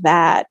of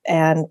that.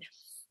 And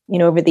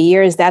over the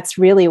years, that's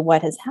really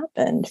what has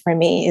happened for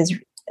me is,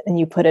 and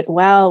you put it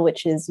well,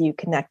 which is you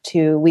connect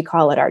to, we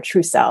call it our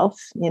true self,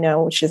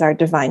 which is our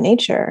divine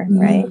nature,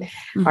 right?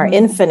 Our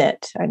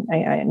infinite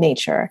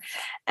nature.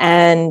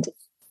 And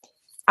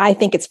I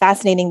think it's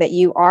fascinating that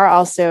you are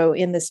also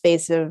in the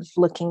space of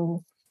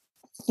looking,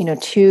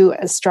 to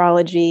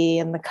astrology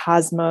and the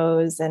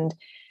cosmos, and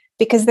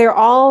because they're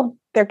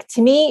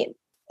to me,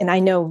 and I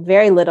know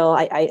very little,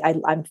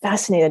 I'm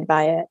fascinated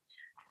by it.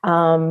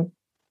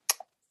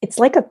 It's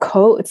like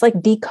it's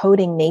like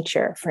decoding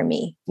nature for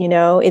me.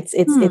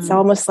 It's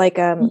almost like,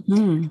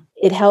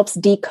 it helps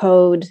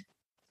decode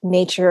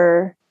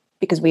nature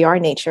because we are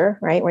nature,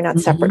 right? We're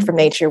not separate from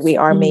nature. We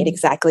are made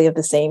exactly of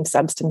the same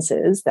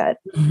substances that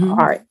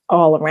are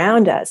all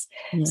around us.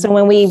 So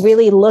when we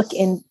really look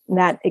in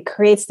that, it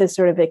creates this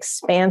sort of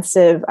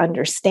expansive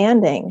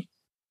understanding.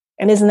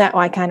 And isn't that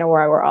why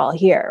we're all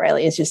here,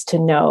 right? It's just to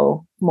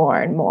know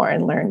more and more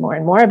and learn more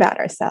and more about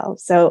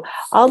ourselves. So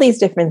all these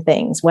different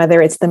things,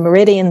 whether it's the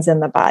meridians in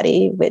the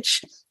body,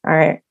 which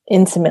are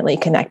intimately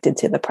connected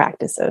to the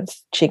practice of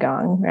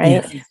Qigong,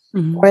 right? Yes.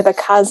 Or the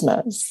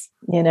cosmos,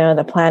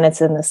 the planets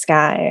in the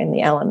sky and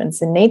the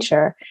elements in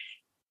nature.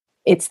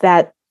 It's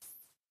that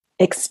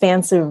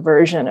expansive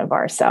version of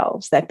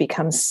ourselves that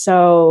becomes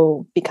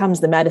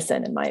the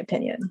medicine, in my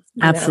opinion.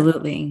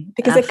 Absolutely.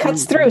 Because it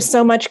cuts through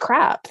so much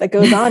crap that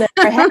goes on in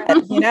our head,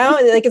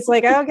 like, it's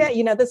like,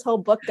 okay, this whole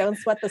book, Don't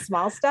Sweat the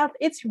Small Stuff.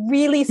 It's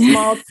really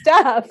small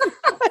stuff.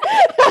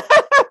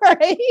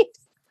 Right?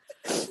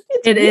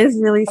 It is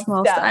really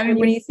small stuff. I mean,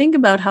 when you think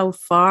about how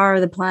far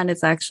the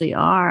planets actually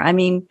are, I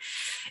mean,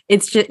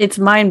 it's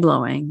mind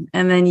blowing.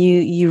 And then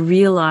you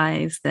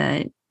realize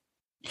that,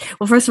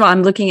 well, first of all,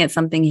 I'm looking at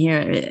something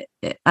here.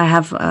 I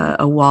have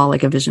a wall,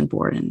 like a vision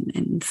board,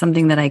 and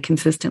something that I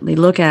consistently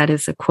look at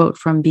is a quote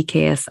from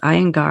BKS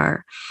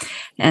Iyengar.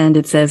 And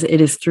it says,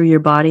 "It is through your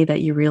body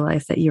that you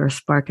realize that you're a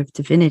spark of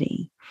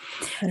divinity."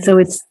 So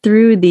it's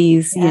through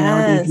these, these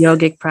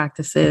yogic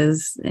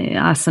practices,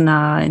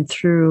 asana, and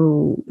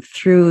through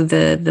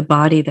the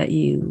body that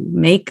you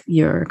make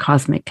your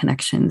cosmic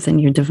connections and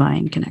your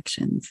divine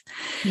connections.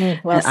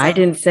 Well, I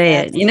didn't say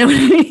it. You know what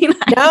I mean?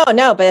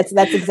 No, but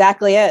that's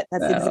exactly it.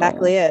 That's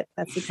exactly it.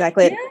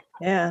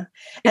 Yeah.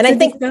 And I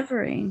think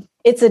discovery.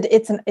 It's a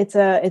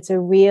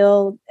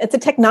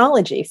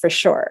technology for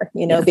sure,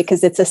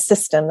 because it's a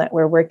system that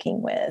we're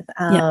working with.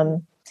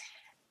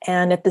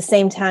 And at the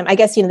same time, I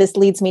guess, this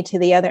leads me to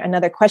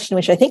another question,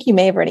 which I think you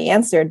may have already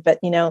answered, but,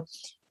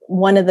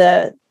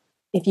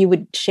 if you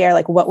would share,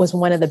 like, what was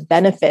one of the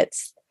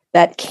benefits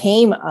that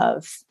came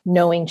of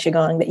knowing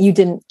Qigong that you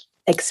didn't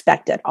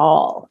expect at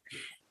all?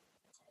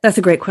 That's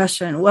a great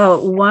question.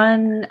 Well,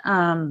 one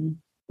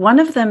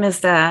of them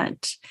is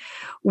that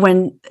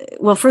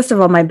first of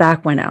all, my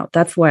back went out.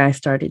 That's why I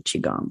started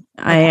Qigong.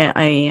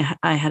 Okay.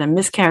 I had a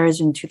miscarriage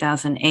in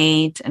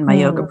 2008, and my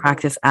yoga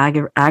practice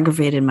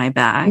aggravated my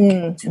back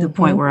to the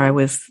point where I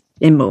was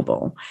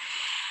immobile.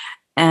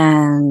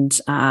 And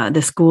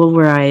the school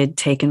where I had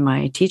taken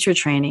my teacher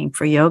training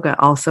for yoga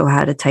also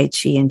had a Tai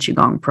Chi and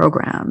Qigong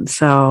program.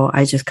 So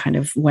I just kind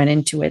of went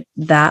into it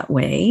that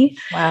way.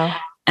 Wow.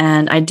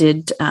 And I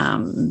did,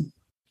 so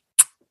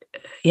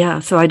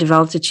I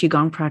developed a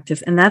Qigong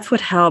practice, and that's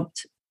what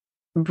helped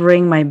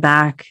bring my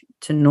back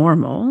to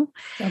normal.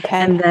 Okay.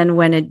 And then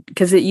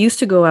because it used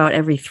to go out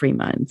every 3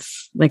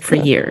 months, like for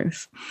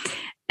years.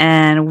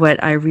 And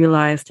what I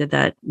realized is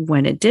that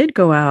when it did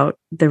go out,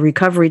 the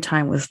recovery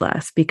time was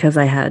less because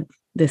I had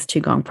this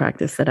Qigong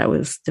practice that I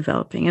was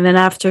developing. And then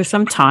after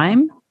some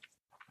time,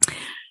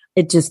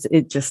 it just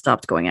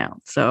stopped going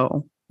out.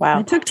 So Wow.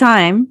 It took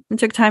time. It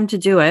took time to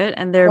do it.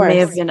 And there may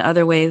have been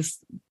other ways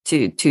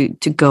to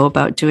go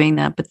about doing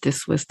that, but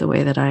this was the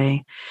way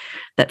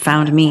that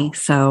found me.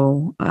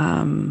 So,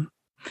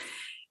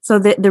 so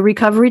the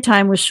recovery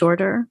time was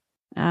shorter.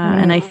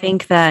 And I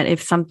think that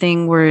if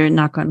something were,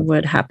 knock on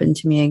wood, happen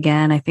to me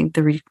again, I think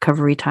the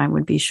recovery time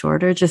would be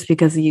shorter, just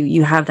because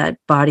you have that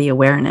body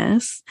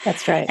awareness.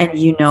 That's right. And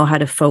you know how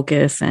to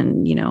focus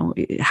and, you know,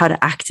 how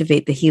to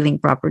activate the healing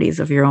properties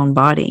of your own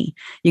body.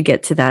 You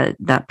get to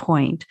that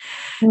point.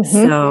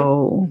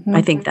 So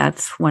I think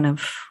that's one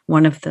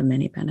of the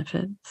many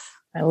benefits.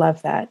 I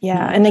love that.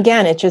 Yeah. And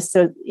again, it's just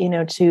so, you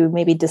know, to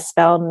maybe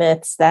dispel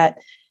myths that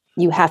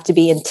you have to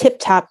be in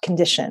tip-top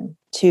condition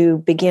to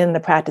begin the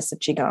practice of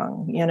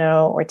Qigong, you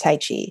know, or Tai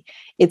Chi.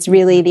 It's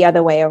really the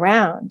other way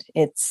around.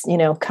 It's, you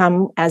know,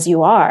 come as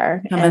you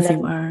are.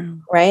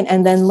 Right.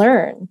 And then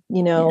learn,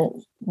 you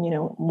know,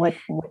 what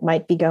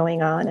might be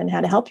going on and how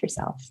to help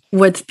yourself.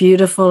 What's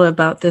beautiful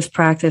about this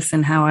practice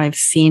and how I've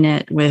seen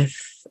it with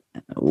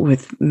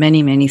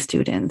many, many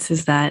students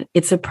is that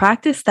it's a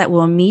practice that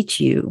will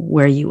meet you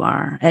where you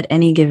are at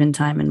any given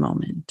time and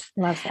moment.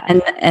 Love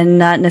that. And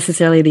not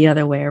necessarily the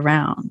other way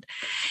around.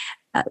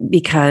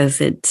 Because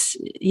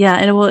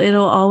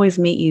it'll always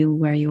meet you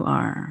where you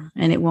are,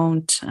 and it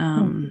won't,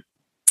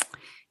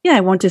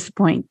 it won't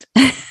disappoint.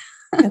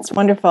 That's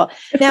wonderful.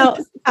 Now,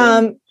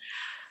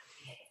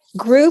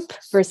 group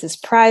versus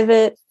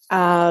private.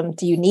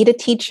 Do you need a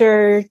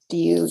teacher?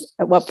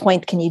 At what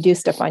point can you do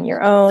stuff on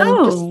your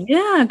own?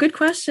 Good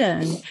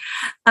question.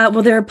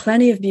 Well, there are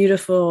plenty of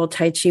beautiful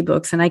Tai Chi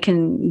books, and I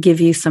can give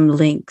you some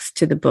links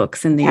to the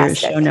books in the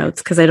show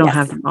notes, because I don't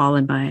have them all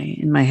in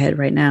my head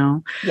right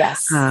now.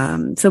 Yes.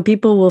 So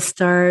people will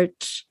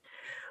start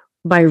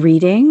by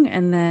reading,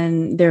 and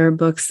then there are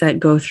books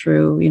that go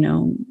through, you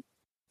know,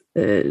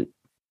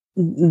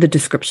 the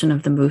description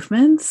of the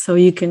movements. So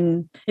you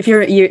can, if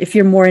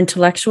you're more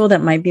intellectual,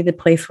 that might be the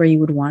place where you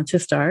would want to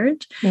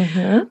start.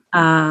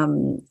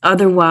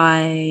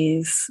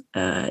 Otherwise,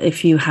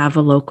 if you have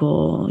a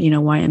local, you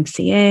know,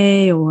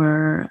 YMCA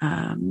or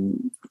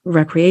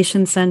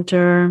recreation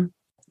center,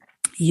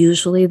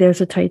 usually there's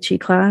a Tai Chi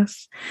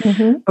class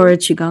or a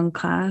Qigong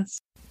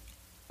class.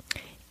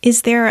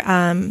 Is there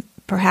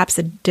perhaps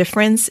a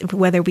difference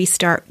whether we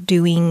start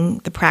doing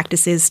the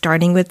practices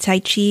starting with Tai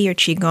Chi or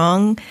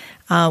Qigong?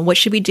 What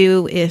should we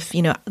do if,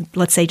 you know,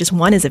 let's say just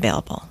one is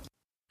available?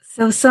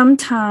 So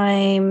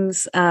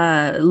sometimes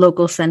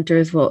local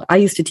centers will. I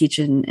used to teach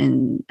at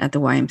the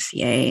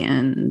YMCA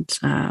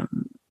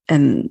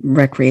and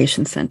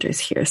recreation centers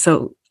here.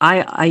 So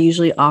I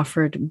usually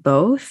offered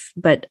both,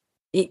 but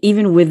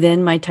even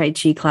within my Tai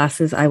Chi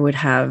classes, I would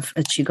have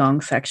a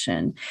Qigong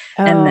section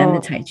and then the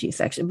Tai Chi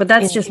section. But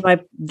that's just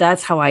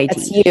that's how I teach.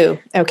 That's you.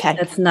 Okay.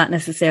 That's not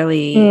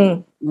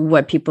necessarily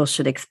what people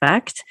should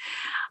expect.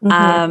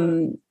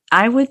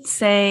 I would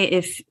say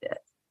if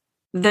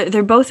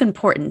they're both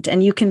important,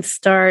 and you can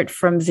start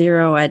from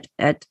zero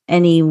at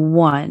any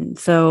one.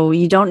 So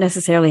you don't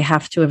necessarily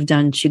have to have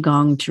done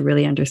Qigong to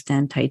really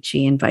understand Tai Chi,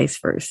 and vice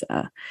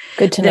versa.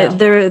 Good to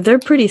know. They're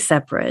pretty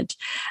separate.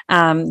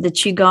 The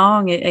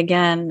Qigong,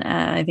 again,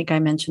 I think I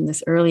mentioned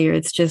this earlier.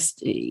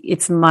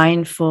 It's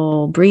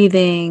mindful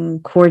breathing,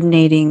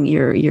 coordinating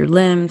your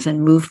limbs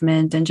and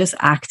movement, and just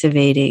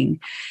activating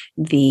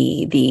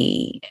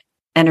the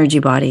energy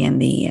body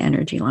and the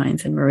energy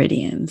lines and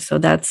meridians. So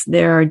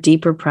there are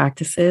deeper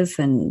practices,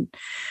 and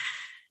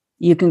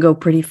you can go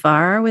pretty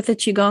far with a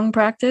Qigong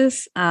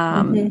practice.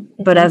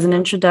 But as an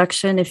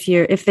introduction, if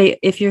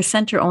your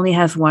center only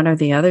has one or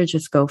the other,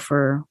 just go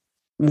for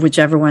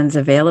whichever one's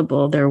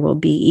available. There will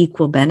be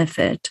equal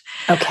benefit.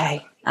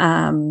 Okay.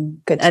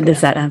 Good.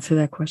 Does that answer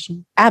that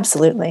question?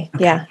 Absolutely.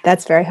 Okay. Yeah,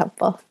 that's very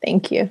helpful.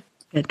 Thank you.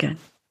 Good.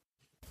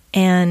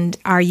 And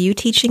are you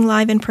teaching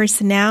live in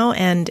person now?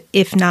 And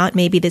if not,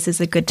 maybe this is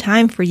a good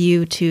time for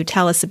you to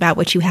tell us about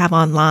what you have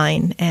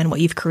online and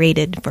what you've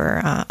created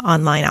for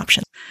online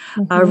options.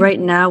 Right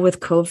now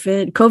with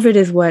COVID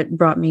is what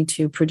brought me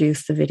to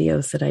produce the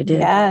videos that I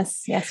did.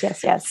 Yes.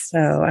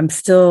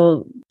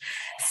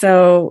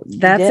 So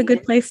that's a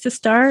good place to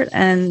start.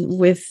 And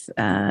with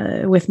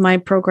my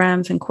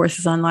programs and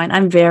courses online,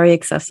 I'm very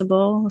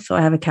accessible. So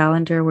I have a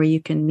calendar where you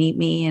can meet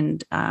me,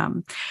 and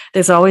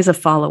there's always a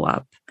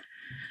follow-up.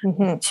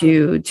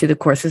 To the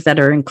courses that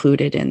are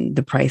included in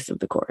the price of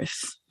the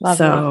course. Lovely.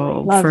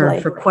 So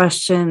for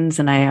questions,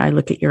 and I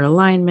look at your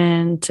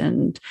alignment,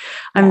 and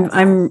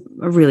I'm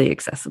really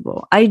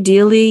accessiable.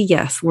 Ideally,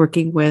 yes,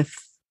 working with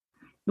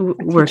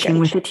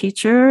a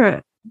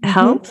teacher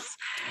helps.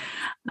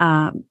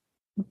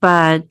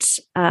 But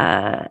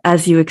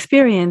as you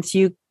experience,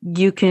 you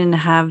can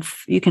have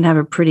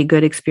a pretty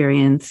good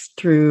experience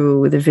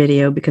through the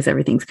video, because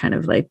everything's kind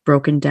of like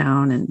broken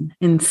down and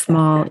in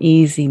small,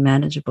 easy,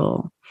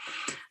 manageable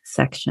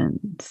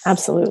sections.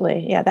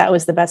 Absolutely. Yeah, that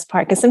was the best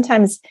part. Because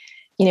sometimes,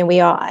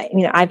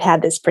 I've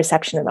had this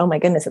perception of, oh my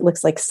goodness, it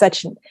looks like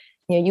such,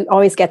 you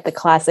always get the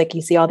classic,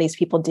 you see all these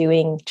people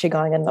doing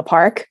Qigong in the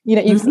park,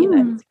 you've seen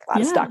that. It's a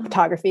lot of stock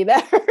photography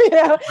there,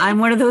 I'm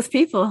one of those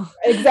people.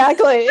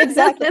 Exactly.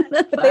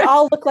 But they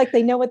all look like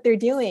they know what they're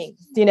doing.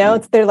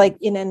 They're like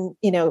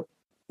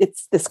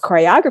it's this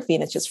choreography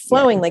and it's just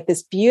flowing like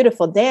this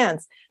beautiful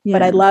dance. Yeah.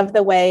 But I love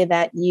the way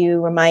that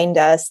you remind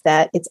us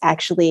that it's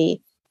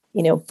actually,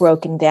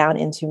 broken down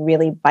into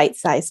really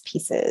bite-sized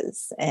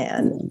pieces.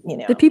 And,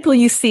 the people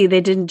you see,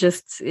 it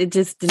just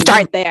didn't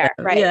start there.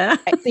 Right. Yeah.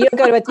 Right.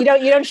 So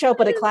you don't show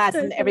up at a class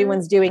and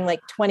everyone's doing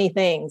like 20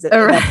 things.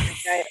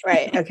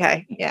 Right.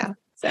 Okay. Yeah.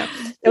 So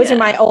those are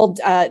my old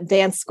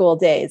dance school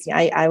days.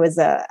 I was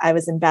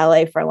in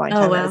ballet for a long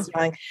time. Wow. I was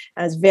young.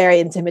 I was very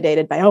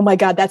intimidated by, oh my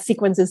God, that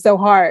sequence is so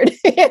hard.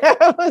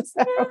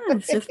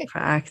 It's just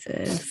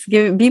practice.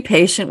 Be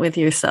patient with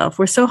yourself.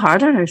 We're so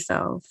hard on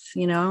ourselves.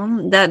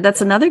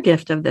 That's another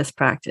gift of this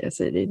practice.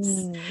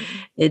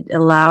 It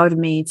allowed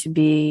me to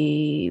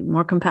be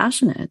more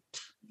compassionate.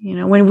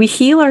 When we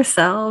heal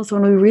ourselves,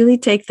 when we really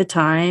take the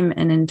time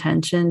and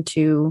intention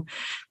to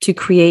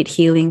create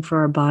healing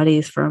for our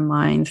bodies, for our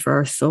minds, for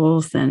our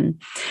souls, then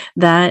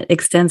that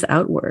extends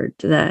outward,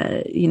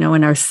 in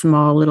our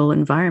small little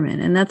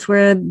environment. And that's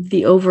where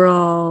the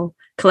overall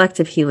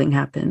collective healing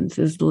happens,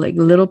 is like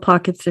little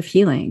pockets of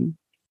healing.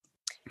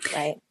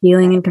 Right.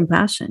 Healing and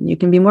compassion. You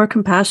can be more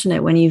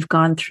compassionate when you've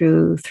gone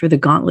through the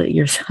gauntlet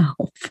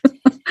yourself.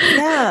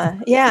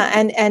 Yeah.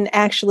 And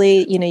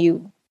actually,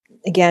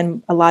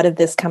 again, a lot of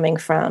this coming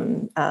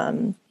from,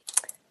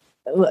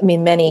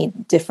 many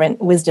different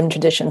wisdom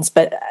traditions,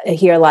 but I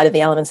hear a lot of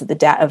the elements of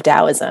of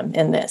Taoism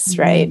in this,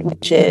 right?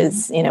 Which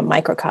is,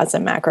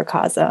 microcosm,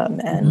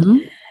 macrocosm.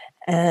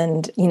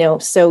 And,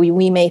 so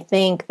we may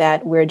think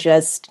that we're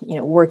just,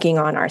 working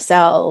on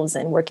ourselves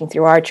and working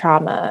through our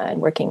trauma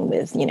and working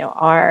with,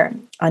 our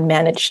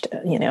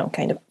unmanaged,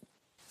 kind of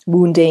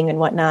wounding and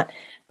whatnot.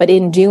 But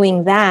in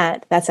doing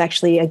that, that's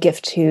actually a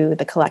gift to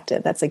the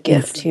collective. That's a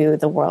gift to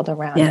the world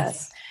around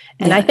us.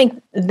 And I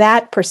think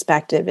that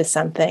perspective is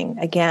something,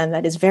 again,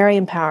 that is very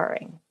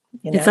empowering.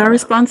 It's our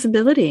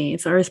responsibility.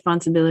 It's our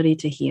responsibility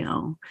to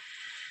heal.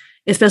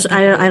 Especially,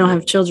 I don't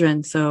have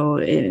children, so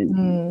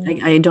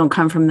I don't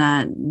come from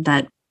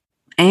that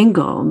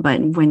angle. But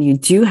when you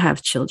do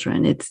have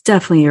children, it's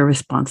definitely your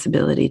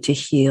responsibility to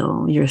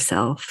heal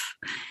yourself,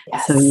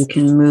 so you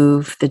can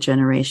move the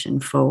generation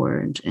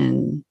forward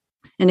in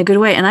a good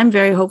way. And I'm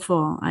very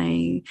hopeful.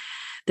 There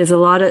is a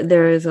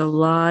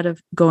lot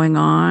of going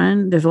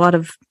on. There's a lot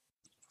of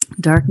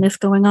darkness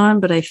going on,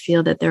 but I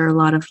feel that there are a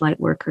lot of light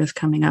workers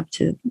coming up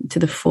to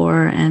the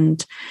fore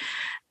and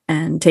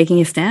taking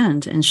a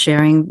stand and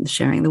sharing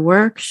the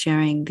work,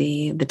 sharing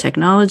the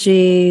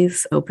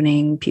technologies,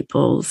 opening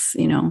people's,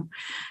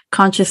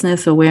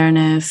 consciousness,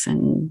 awareness.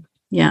 And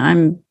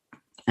I'm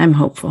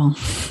hopeful.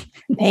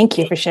 Thank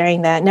you for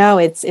sharing that. No,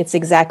 it's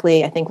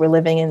exactly, I think we're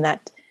living in a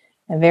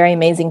very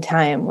amazing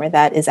time where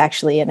that is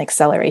actually an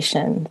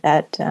acceleration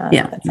that's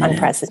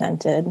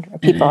unprecedented. Where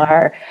people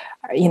are,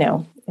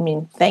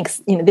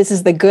 thanks. This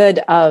is the good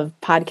of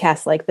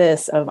podcasts like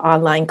this, of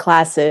online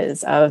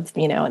classes, of,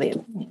 the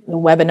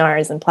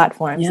webinars and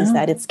platforms, is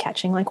that it's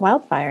catching like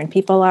wildfire and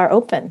people are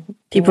open.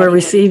 People are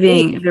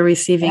receiving, they're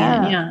receiving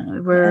it. Yeah.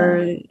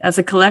 We're, as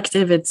a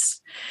collective,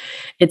 it's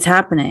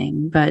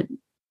happening, but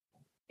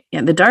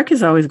the dark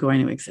is always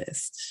going to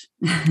exist.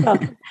 Well,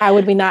 how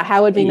would we not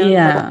know the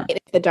light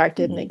if the dark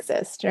didn't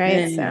exist,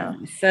 right? Yeah.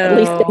 So at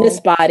least in this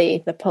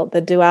body,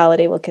 the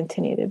duality will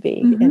continue to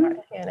be,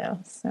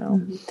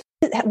 so.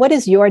 What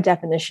is your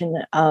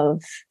definition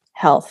of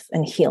health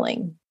and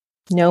healing?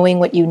 Knowing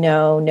what you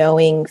know,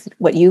 knowing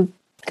what you've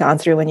gone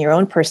through in your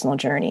own personal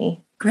journey.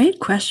 Great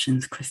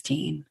questions,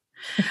 Christine.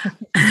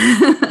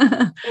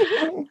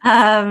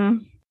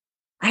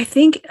 I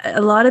think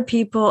a lot of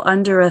people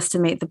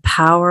underestimate the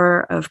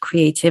power of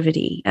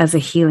creativity as a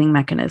healing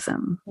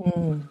mechanism.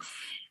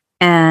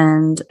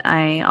 And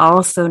I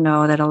also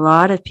know that a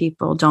lot of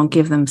people don't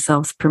give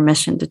themselves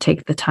permission to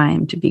take the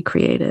time to be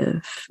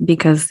creative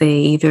because they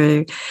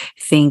either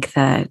think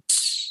that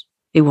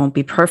it won't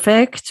be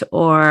perfect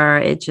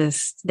or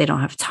they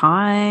don't have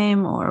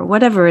time or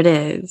whatever it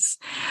is.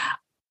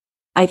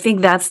 I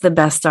think that's the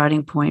best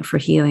starting point for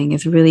healing,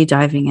 is really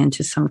diving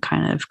into some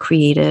kind of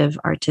creative,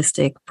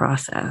 artistic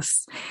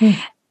process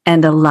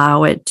and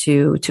allow it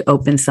to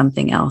open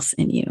something else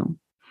in you.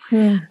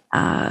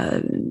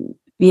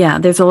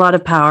 There's a lot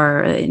of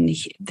power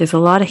there's a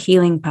lot of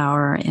healing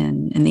power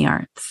in the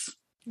arts.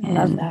 I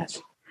love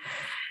that.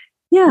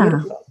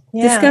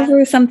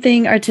 Discover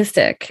something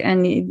artistic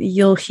and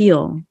you'll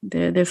heal.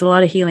 There's a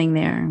lot of healing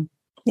there.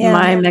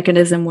 My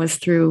mechanism was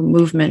through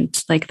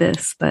movement like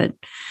this, but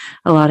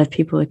a lot of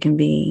people, it can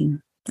be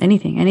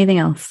anything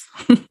else.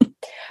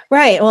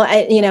 Right. Well,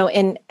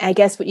 and I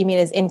guess what you mean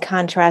is in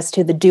contrast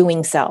to the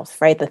doing self,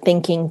 right? The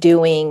thinking,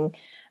 doing,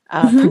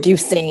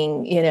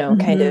 producing,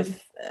 kind of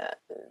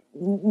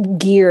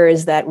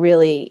gears that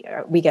really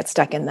we get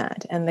stuck in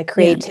that. And the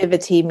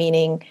creativity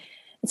meaning,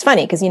 it's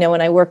funny because,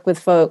 when I work with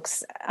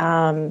folks,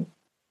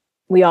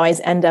 we always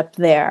end up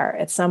there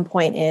at some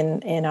point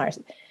in our,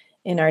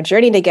 in our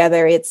journey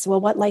together, it's,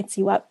 well, what lights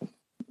you up?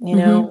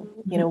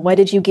 What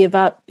did you give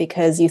up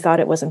because you thought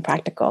it wasn't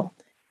practical?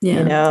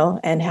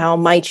 And how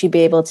might you be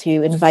able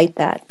to invite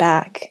that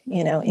back,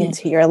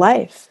 into your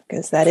life?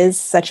 Because that is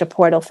such a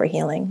portal for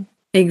healing.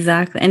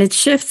 Exactly. And it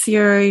shifts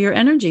your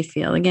energy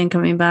field. Again,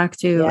 coming back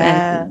to,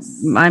 and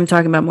I'm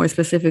talking about more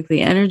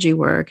specifically energy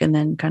work and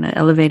then kind of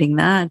elevating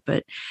that.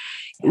 But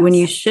when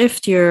you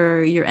shift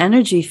your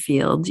energy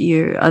field,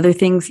 your other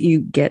things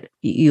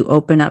you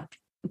open up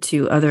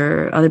to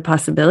other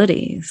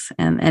possibilities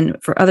and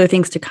for other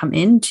things to come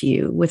into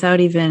you without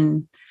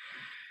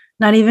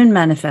not even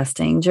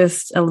manifesting,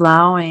 just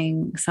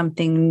allowing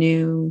something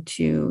new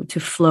to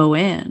flow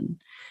in,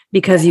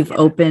 because you've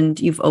opened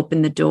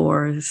the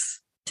doors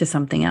to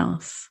something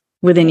else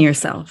within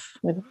yourself.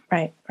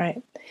 Right.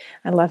 I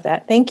love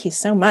that. Thank you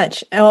so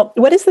much. Well,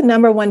 what is the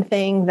number one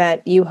thing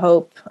that you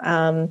hope,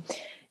 our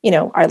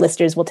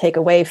listeners will take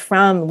away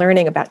from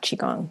learning about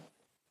Qigong?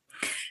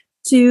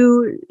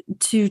 To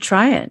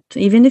try it.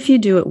 Even if you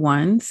do it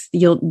once,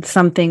 you'll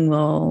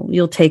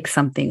take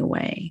something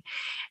away.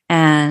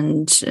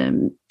 And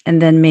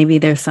then maybe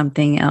there's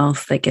something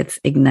else that gets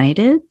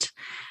ignited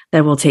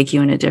that will take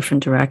you in a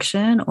different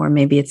direction, or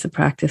maybe it's a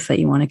practice that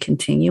you want to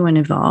continue and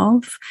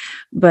evolve.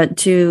 But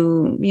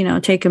to,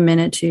 take a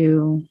minute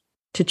to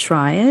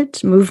try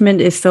it.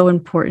 Movement is so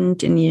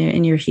important in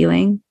your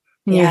healing,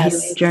 your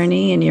healing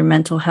journey, and your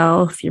mental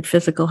health, your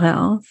physical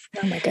health.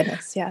 Oh my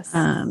goodness, yes.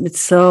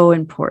 It's so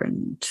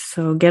important.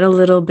 So get a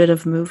little bit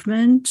of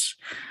movement.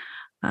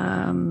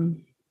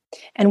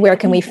 And where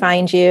can we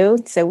find you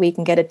so we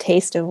can get a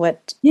taste of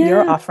what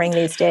you're offering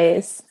these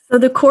days? So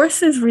the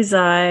courses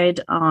reside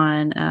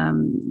on,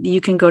 you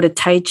can go to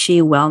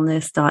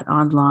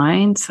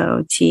taichiwellness.online.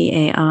 So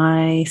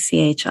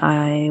TAICHI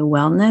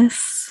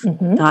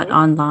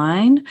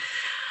wellness.online.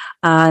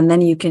 And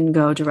then you can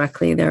go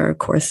directly. There are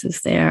courses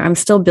there. I'm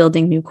still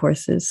building new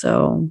courses.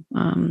 So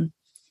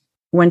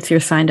once you're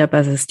signed up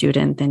as a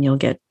student, then you'll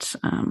get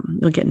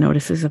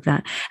notices of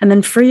that. And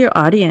then for your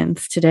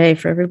audience today,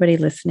 for everybody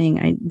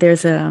listening,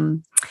 there's a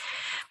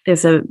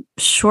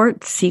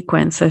short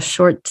sequence, a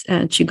short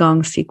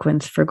Qigong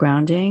sequence for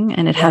grounding,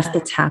 and it has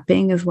the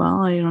tapping as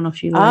well. I don't know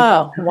if you.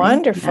 Oh,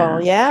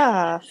 wonderful!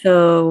 Yeah.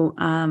 So,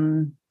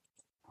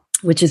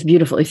 which is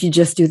beautiful if you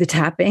just do the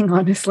tapping,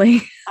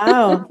 honestly.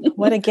 Oh,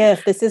 what a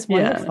gift. This is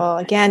wonderful.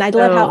 Again, I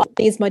love how all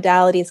these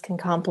modalities can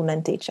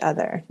complement each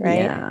other,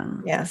 right?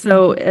 Yeah.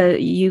 So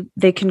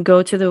they can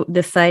go to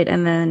the site,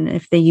 and then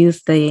if they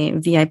use the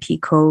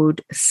VIP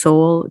code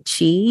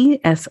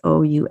SOULQI,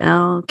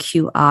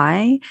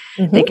 SOULQI,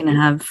 they can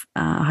have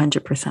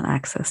 100%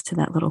 access to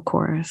that little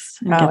course.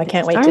 Oh, I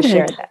can't wait to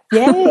share that.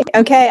 Yay.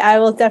 Okay. I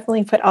will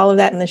definitely put all of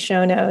that in the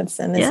show notes.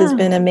 And this has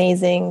been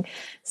amazing.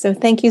 So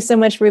thank you so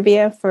much,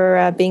 Rubia, for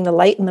being the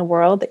light in the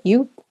world that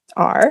you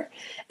are.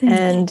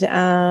 As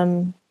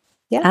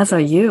are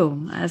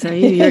you.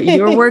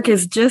 Your work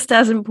is just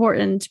as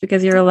important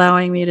because you're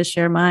allowing me to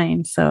share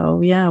mine. So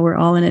we're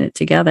all in it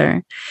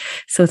together.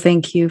 So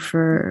thank you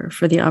for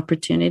the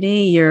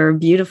opportunity. You're a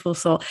beautiful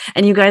soul.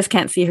 And you guys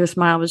can't see her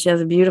smile, but she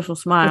has a beautiful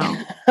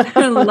smile.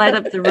 Light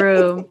up the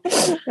room.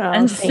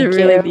 And just a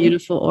really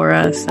beautiful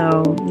aura.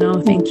 So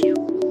thank you.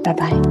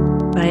 Bye-bye.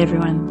 Bye,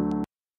 everyone.